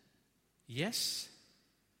 yes,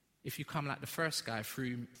 if you come like the first guy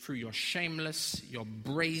through your shameless, your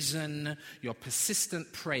brazen, your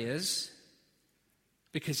persistent prayers,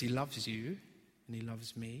 because he loves you and he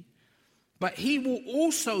loves me. But he will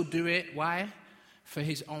also do it, why? For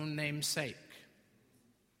his own name's sake.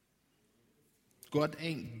 God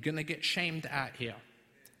ain't going to get shamed out here.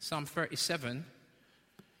 Psalm 37,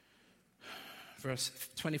 verse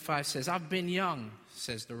 25 says, I've been young,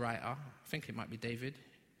 says the writer. I think it might be David.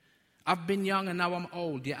 I've been young and now I'm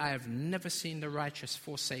old, yet I have never seen the righteous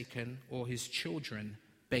forsaken or his children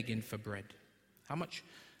begging for bread. How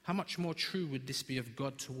much more true would this be of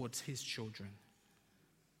God towards his children?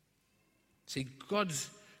 See, God's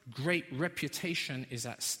great reputation is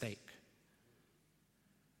at stake.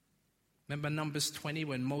 Remember Numbers 20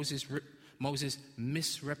 when Moses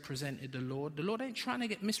misrepresented the Lord? The Lord ain't trying to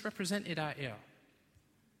get misrepresented out here.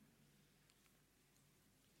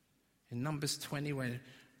 In Numbers 20 when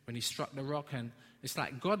he struck the rock, and it's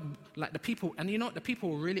like God, like the people, and you know what, the people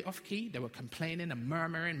were really off key. They were complaining and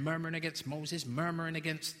murmuring against Moses, murmuring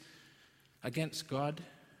against God.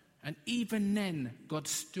 And even then, God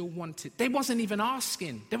still wanted, they wasn't even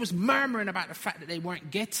asking. They was murmuring about the fact that they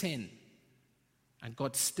weren't getting. And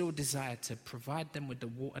God still desired to provide them with the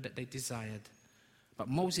water that they desired. But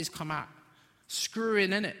Moses come out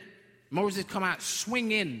screwing in it. Moses come out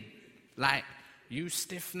swinging like, you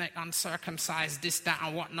stiff-necked, uncircumcised, this, that,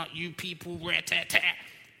 and whatnot, you people,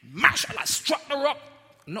 mashallah, struck the rock.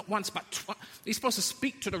 Not once, but twice. He's supposed to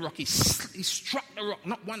speak to the rock. He struck the rock,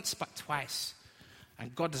 not once, but twice.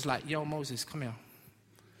 And God is like, yo, Moses, come here.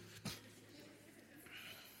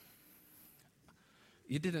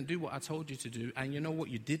 You didn't do what I told you to do. And you know what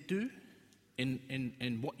you did do?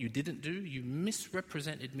 In what you didn't do? You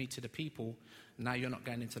misrepresented me to the people. Now you're not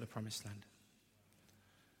going into the promised land.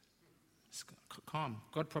 It's calm.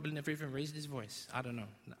 God probably never even raised his voice. I don't know.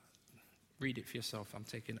 No. Read it for yourself. I'm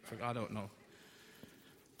taking it for, I don't know.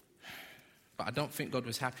 But I don't think God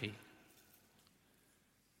was happy.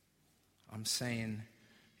 I'm saying,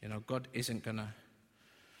 God isn't going to...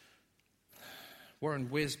 Warren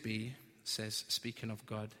Wiersbe says, speaking of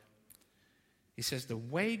God, he says, the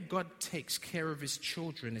way God takes care of his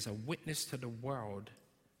children is a witness to the world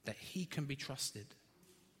that he can be trusted.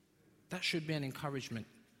 That should be an encouragement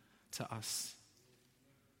to us.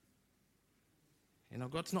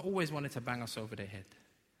 God's not always wanted to bang us over the head.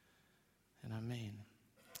 You know what I mean?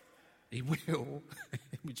 He will.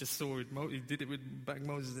 We just saw it. He did it with bang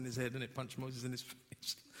Moses in his head and it punched Moses in his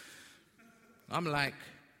face. I'm like...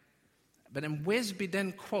 But then Wiersbe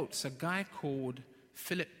then quotes a guy called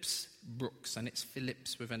Phillips Brooks, and it's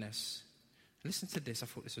Phillips with an S. Listen to this. I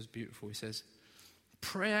thought this was beautiful. He says,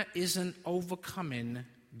 prayer isn't overcoming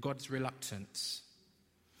God's reluctance.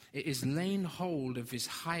 It is laying hold of his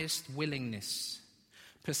highest willingness.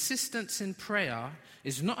 Persistence in prayer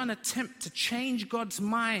is not an attempt to change God's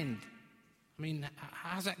mind. I mean,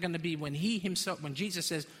 how's that going to be when when Jesus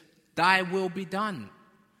says, thy will be done?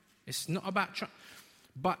 It's not about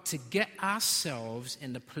but to get ourselves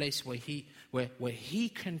in the place where he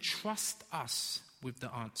can trust us with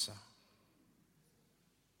the answer.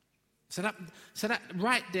 So that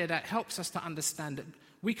right there, that helps us to understand that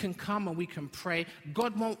we can come and we can pray.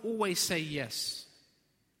 God won't always say yes.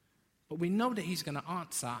 But we know that he's going to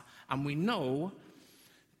answer, and we know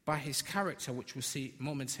by his character, which we'll see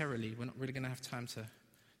momentarily. We're not really going to have time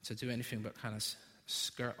to do anything but kind of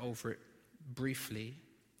skirt over it briefly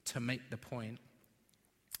to make the point.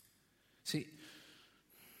 See,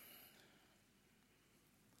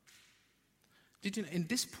 did you know, in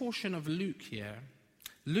this portion of Luke here,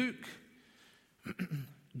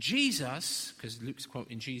 Jesus, because Luke's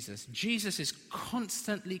quoting Jesus is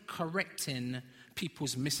constantly correcting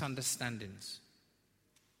people's misunderstandings.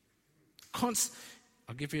 I'll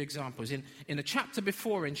give you examples. In the chapter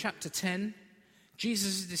before, in chapter 10,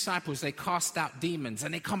 Jesus' disciples, they cast out demons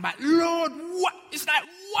and they come back, Lord, what? It's like,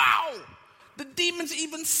 wow! The demons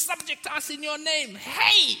even subject to us in your name.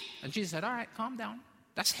 Hey! And Jesus said, all right, calm down.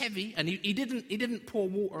 That's heavy. And he didn't pour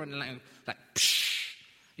water on like psh.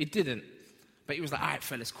 He didn't. But he was like, all right,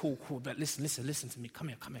 fellas, cool. But listen to me. Come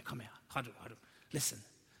here. Huddle. Listen,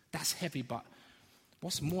 that's heavy, but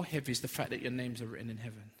what's more heavy is the fact that your names are written in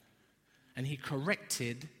heaven. And he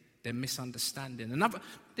corrected their misunderstanding.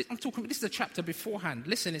 This is the chapter beforehand.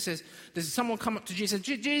 Listen, it says, there's someone come up to Jesus.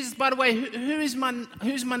 Jesus, by the way, who's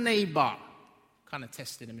my neighbor? Kind of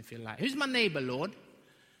tested him, if you like. Who's my neighbor, Lord?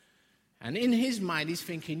 And in his mind, he's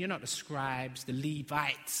thinking, the scribes, the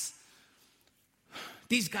Levites.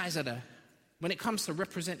 These guys are when it comes to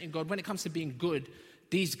representing God, when it comes to being good,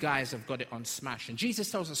 these guys have got it on smash. And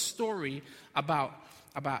Jesus tells a story about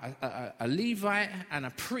a Levite and a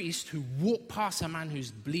priest who walked past a man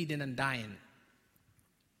who's bleeding and dying.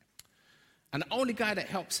 And the only guy that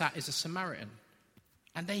helps out is a Samaritan.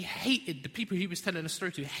 And they hated, the people he was telling the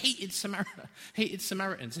story to, hated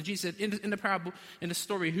Samaritans. And Jesus said, in the parable, in the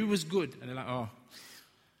story, who was good? And they're like, oh,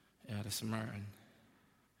 yeah, the Samaritan.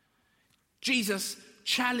 Jesus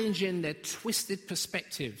challenging their twisted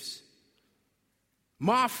perspectives.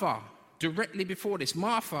 Martha, directly before this,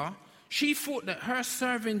 she thought that her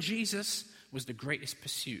serving Jesus was the greatest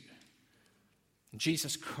pursuit.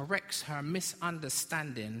 Jesus corrects her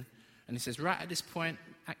misunderstanding, and he says, right at this point,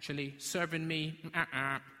 actually, serving me,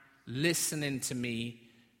 listening to me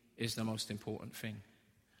is the most important thing.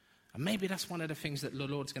 And maybe that's one of the things that the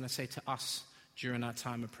Lord's going to say to us during our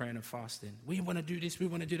time of praying and fasting. We want to do this, we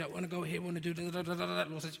want to do that, we want to go here, we want to do that.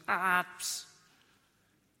 Lord says,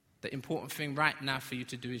 the important thing right now for you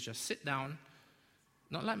to do is just sit down,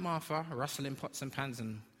 not like Martha, rustling pots and pans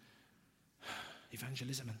and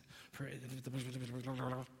evangelism and pray.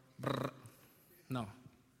 No,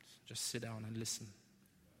 just sit down and listen.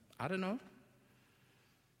 I don't know.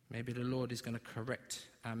 Maybe the Lord is going to correct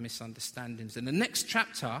our misunderstandings. In the next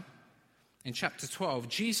chapter, in chapter 12,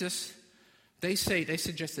 they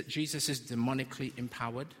suggest that Jesus is demonically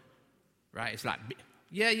empowered, right? It's like,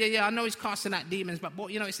 yeah, I know he's casting out demons, but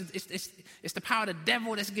it's the power of the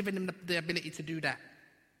devil that's giving him the ability to do that.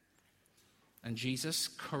 And Jesus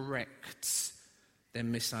corrects their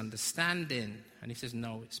misunderstanding. And he says,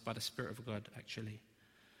 no, it's by the Spirit of God, actually.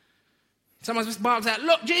 Someone just barks out,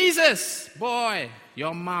 look, Jesus, boy,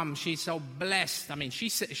 your mum, she's so blessed. I mean,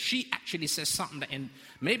 she actually says something that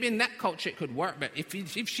maybe in that culture it could work, but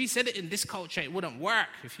if she said it in this culture, it wouldn't work.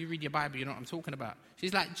 If you read your Bible, you know what I'm talking about.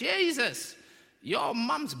 She's like, Jesus, your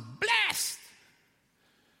mum's blessed.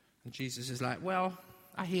 And Jesus is like, well,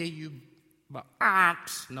 I hear you, but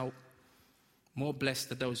nope. More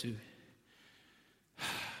blessed are those who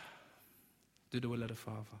do the will of the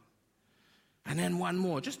Father. And then one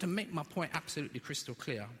more, just to make my point absolutely crystal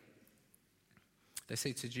clear. They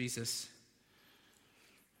say to Jesus,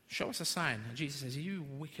 show us a sign. And Jesus says, you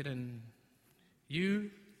wicked and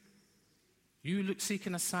you look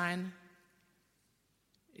seeking a sign.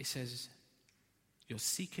 He says, you're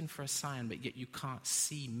seeking for a sign, but yet you can't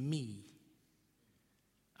see me.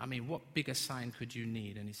 I mean, what bigger sign could you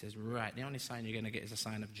need? And he says, right, the only sign you're going to get is a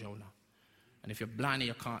sign of Jonah. And if you're blind and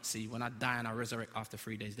you can't see, when I die and I resurrect after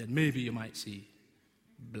 3 days, then maybe you might see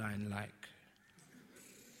blind like.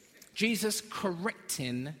 Jesus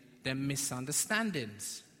correcting their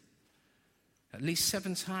misunderstandings. At least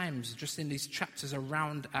 7 times just in these chapters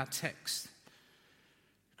around our text.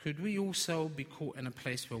 Could we also be caught in a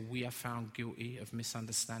place where we are found guilty of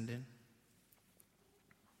misunderstanding?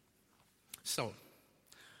 So,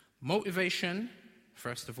 motivation,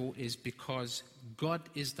 first of all, is because God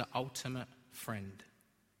is the ultimate friend.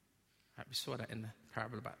 Right, we saw that in the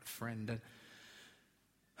parable about the friend.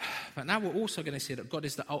 But now we're also going to see that God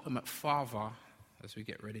is the ultimate father as we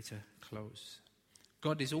get ready to close.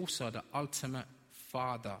 God is also the ultimate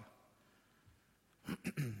father.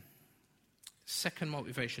 Second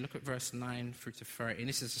motivation, look at verse 9 through to 30. And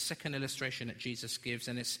this is the second illustration that Jesus gives.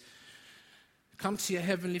 And it's, come to your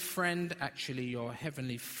heavenly friend, actually your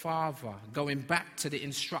heavenly father. Going back to the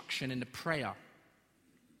instruction in the prayer.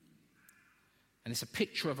 And it's a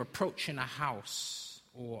picture of approaching a house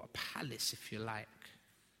or a palace, if you like.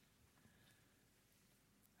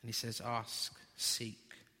 And he says, ask, seek,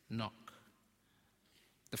 knock.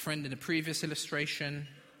 The friend in the previous illustration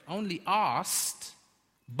only asked,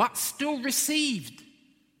 but still received.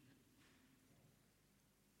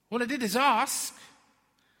 All I did is ask.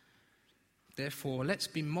 Therefore, let's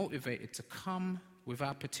be motivated to come with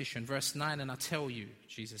our petition. Verse 9, and I tell you,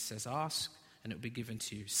 Jesus says, ask, and it will be given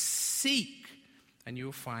to you. Seek, and you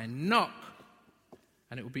will find. Knock,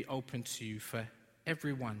 and it will be open to you. For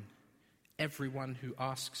everyone who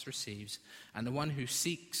asks receives, and the one who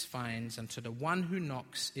seeks finds, and to the one who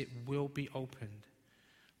knocks it will be opened.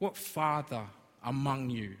 What father among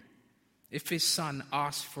you, if his son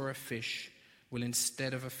asks for a fish, will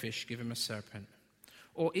instead of a fish give him a serpent?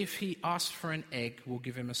 Or if he asks for an egg, will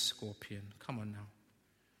give him a scorpion? Come on now.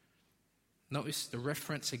 Notice the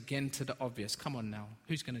reference again to the obvious. Come on now.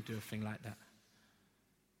 Who's going to do a thing like that?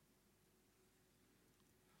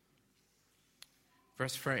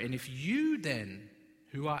 Verse 30, and if you then,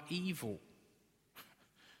 who are evil,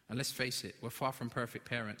 and let's face it, we're far from perfect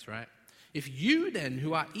parents, right? If you then,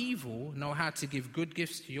 who are evil, know how to give good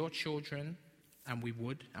gifts to your children, and we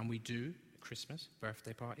would, and we do, at Christmas,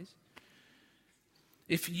 birthday parties.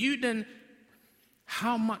 If you then,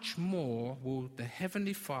 how much more will the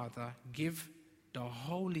Heavenly Father give the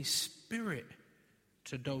Holy Spirit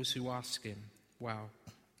to those who ask him? Wow.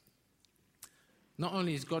 Not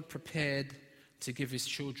only is God prepared to give his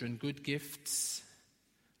children good gifts,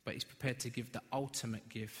 but he's prepared to give the ultimate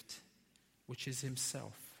gift, which is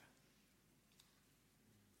himself.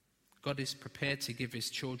 God is prepared to give his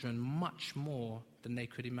children much more than they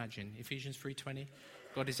could imagine. Ephesians 3:20,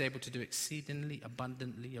 God is able to do exceedingly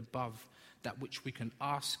abundantly above that which we can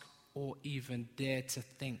ask or even dare to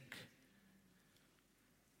think.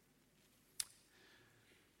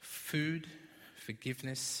 Food,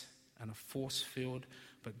 forgiveness, and a force field,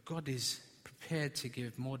 but God is prepared to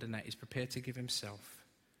give more than that. He's prepared to give himself.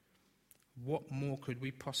 What more could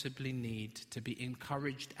we possibly need to be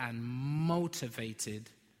encouraged and motivated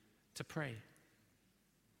to pray?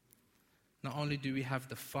 Not only do we have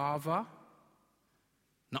the Father,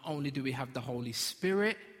 not only do we have the Holy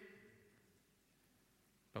Spirit,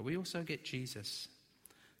 but we also get Jesus,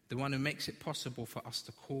 the one who makes it possible for us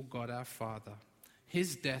to call God our Father.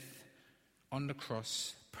 His death on the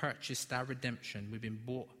cross purchased our redemption. We've been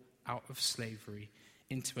bought out of slavery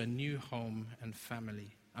into a new home and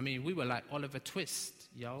family. I mean, we were like Oliver Twist,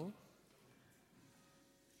 yo.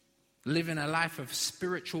 Living a life of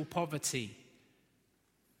spiritual poverty.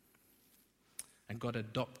 And God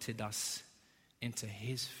adopted us into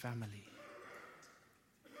his family.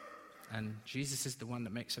 And Jesus is the one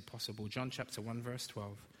that makes it possible. John chapter 1 verse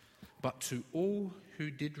 12. But to all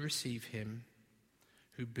who did receive him,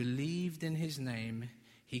 who believed in his name,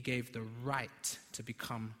 he gave the right to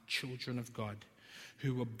become children of God,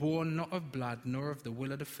 who were born not of blood, nor of the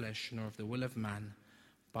will of the flesh, nor of the will of man,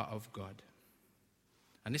 but of God.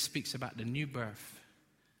 And this speaks about the new birth,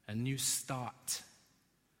 a new start.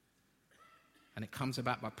 And it comes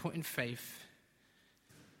about by putting faith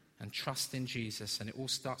and trust in Jesus. And it all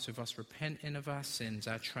starts with us repenting of our sins,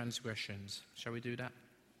 our transgressions. Shall we do that?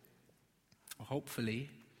 Well, hopefully,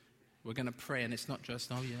 We're going to pray, and it's not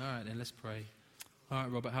just, oh yeah, all right, then let's pray. All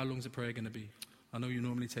right, Robert, how long's the prayer going to be? I know you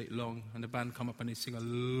normally take long, and the band come up and they sing a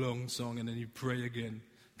long song, and then you pray again.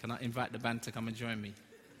 Can I invite the band to come and join me?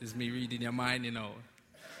 It's me reading your mind, you know.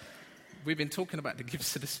 We've been talking about the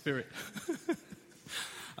gifts of the Spirit.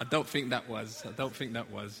 I don't think that was.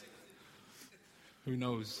 Who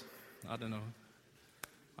knows? I don't know.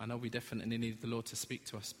 I know we definitely need the Lord to speak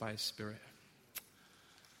to us by His Spirit.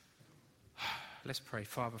 Let's pray.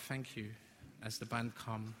 Father, thank you as the band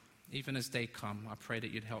come. Even as they come, I pray that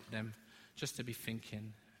you'd help them just to be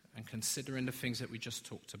thinking and considering the things that we just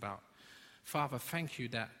talked about. Father, thank you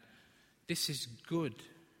that this is good.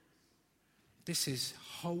 This is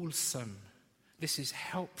wholesome. This is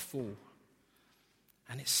helpful.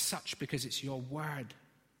 And it's such because it's your word.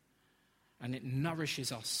 And it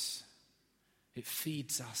nourishes us. It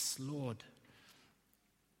feeds us, Lord.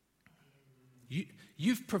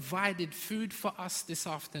 You've provided food for us this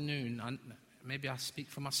afternoon. Maybe I speak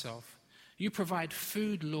for myself. You provide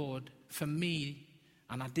food, Lord, for me,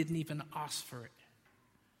 and I didn't even ask for it.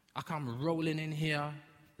 I come rolling in here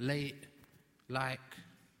late,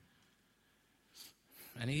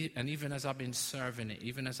 and even as I've been serving it,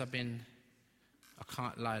 I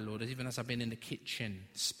can't lie, Lord, even as I've been in the kitchen,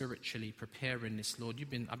 spiritually preparing this, Lord,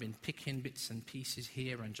 I've been picking bits and pieces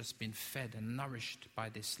here and just been fed and nourished by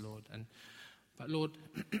this, Lord. But Lord,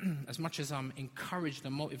 as much as I'm encouraged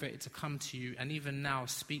and motivated to come to you and even now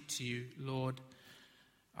speak to you, Lord,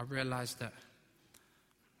 I realize that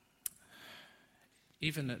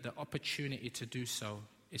even the opportunity to do so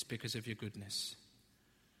is because of your goodness.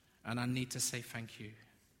 And I need to say thank you.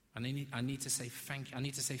 I need to say thank you. I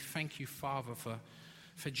need to say thank you, Father,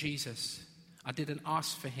 for Jesus. I didn't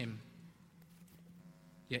ask for him.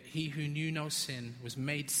 Yet he who knew no sin was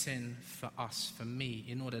made sin for us, for me,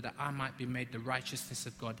 in order that I might be made the righteousness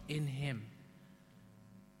of God in him.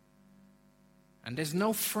 And there's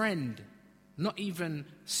no friend, not even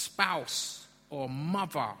spouse or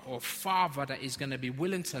mother or father that is going to be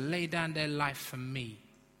willing to lay down their life for me.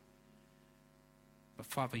 But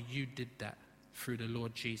Father, you did that through the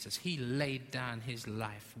Lord Jesus. He laid down his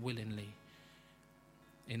life willingly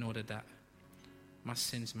in order that my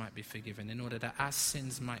sins might be forgiven, in order that our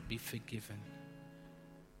sins might be forgiven.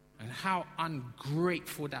 And how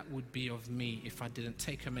ungrateful that would be of me if I didn't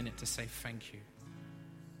take a minute to say thank you.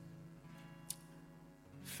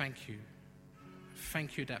 Thank you.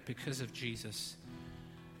 Thank you that because of Jesus,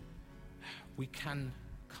 we can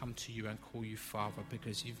come to you and call you Father,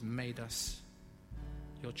 because you've made us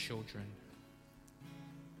your children.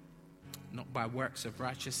 Not by works of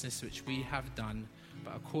righteousness which we have done,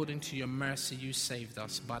 but according to your mercy you saved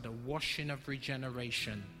us by the washing of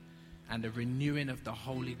regeneration and the renewing of the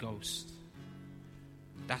Holy Ghost.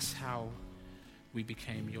 That's how we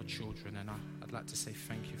became your children, and I'd like to say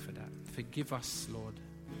thank you for that. Forgive us, Lord.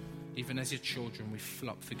 Even as your children, we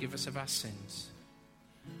flop. Forgive us of our sins.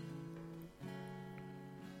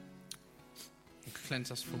 And cleanse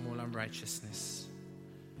us from all unrighteousness.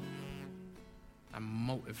 And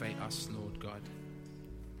motivate us, Lord God,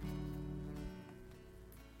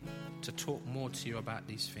 to talk more to you about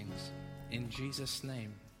these things. In Jesus'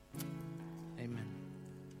 name, amen.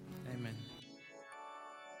 Amen.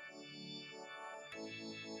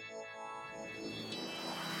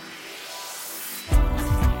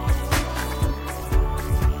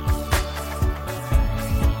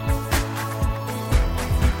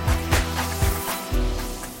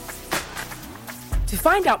 To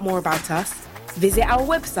find out more about us, visit our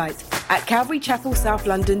website at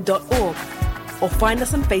calvarychapelsouth.london.org or find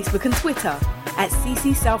us on Facebook and Twitter at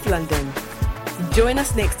CC South London. Join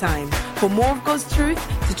us next time for more of God's truth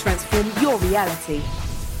to transform your reality.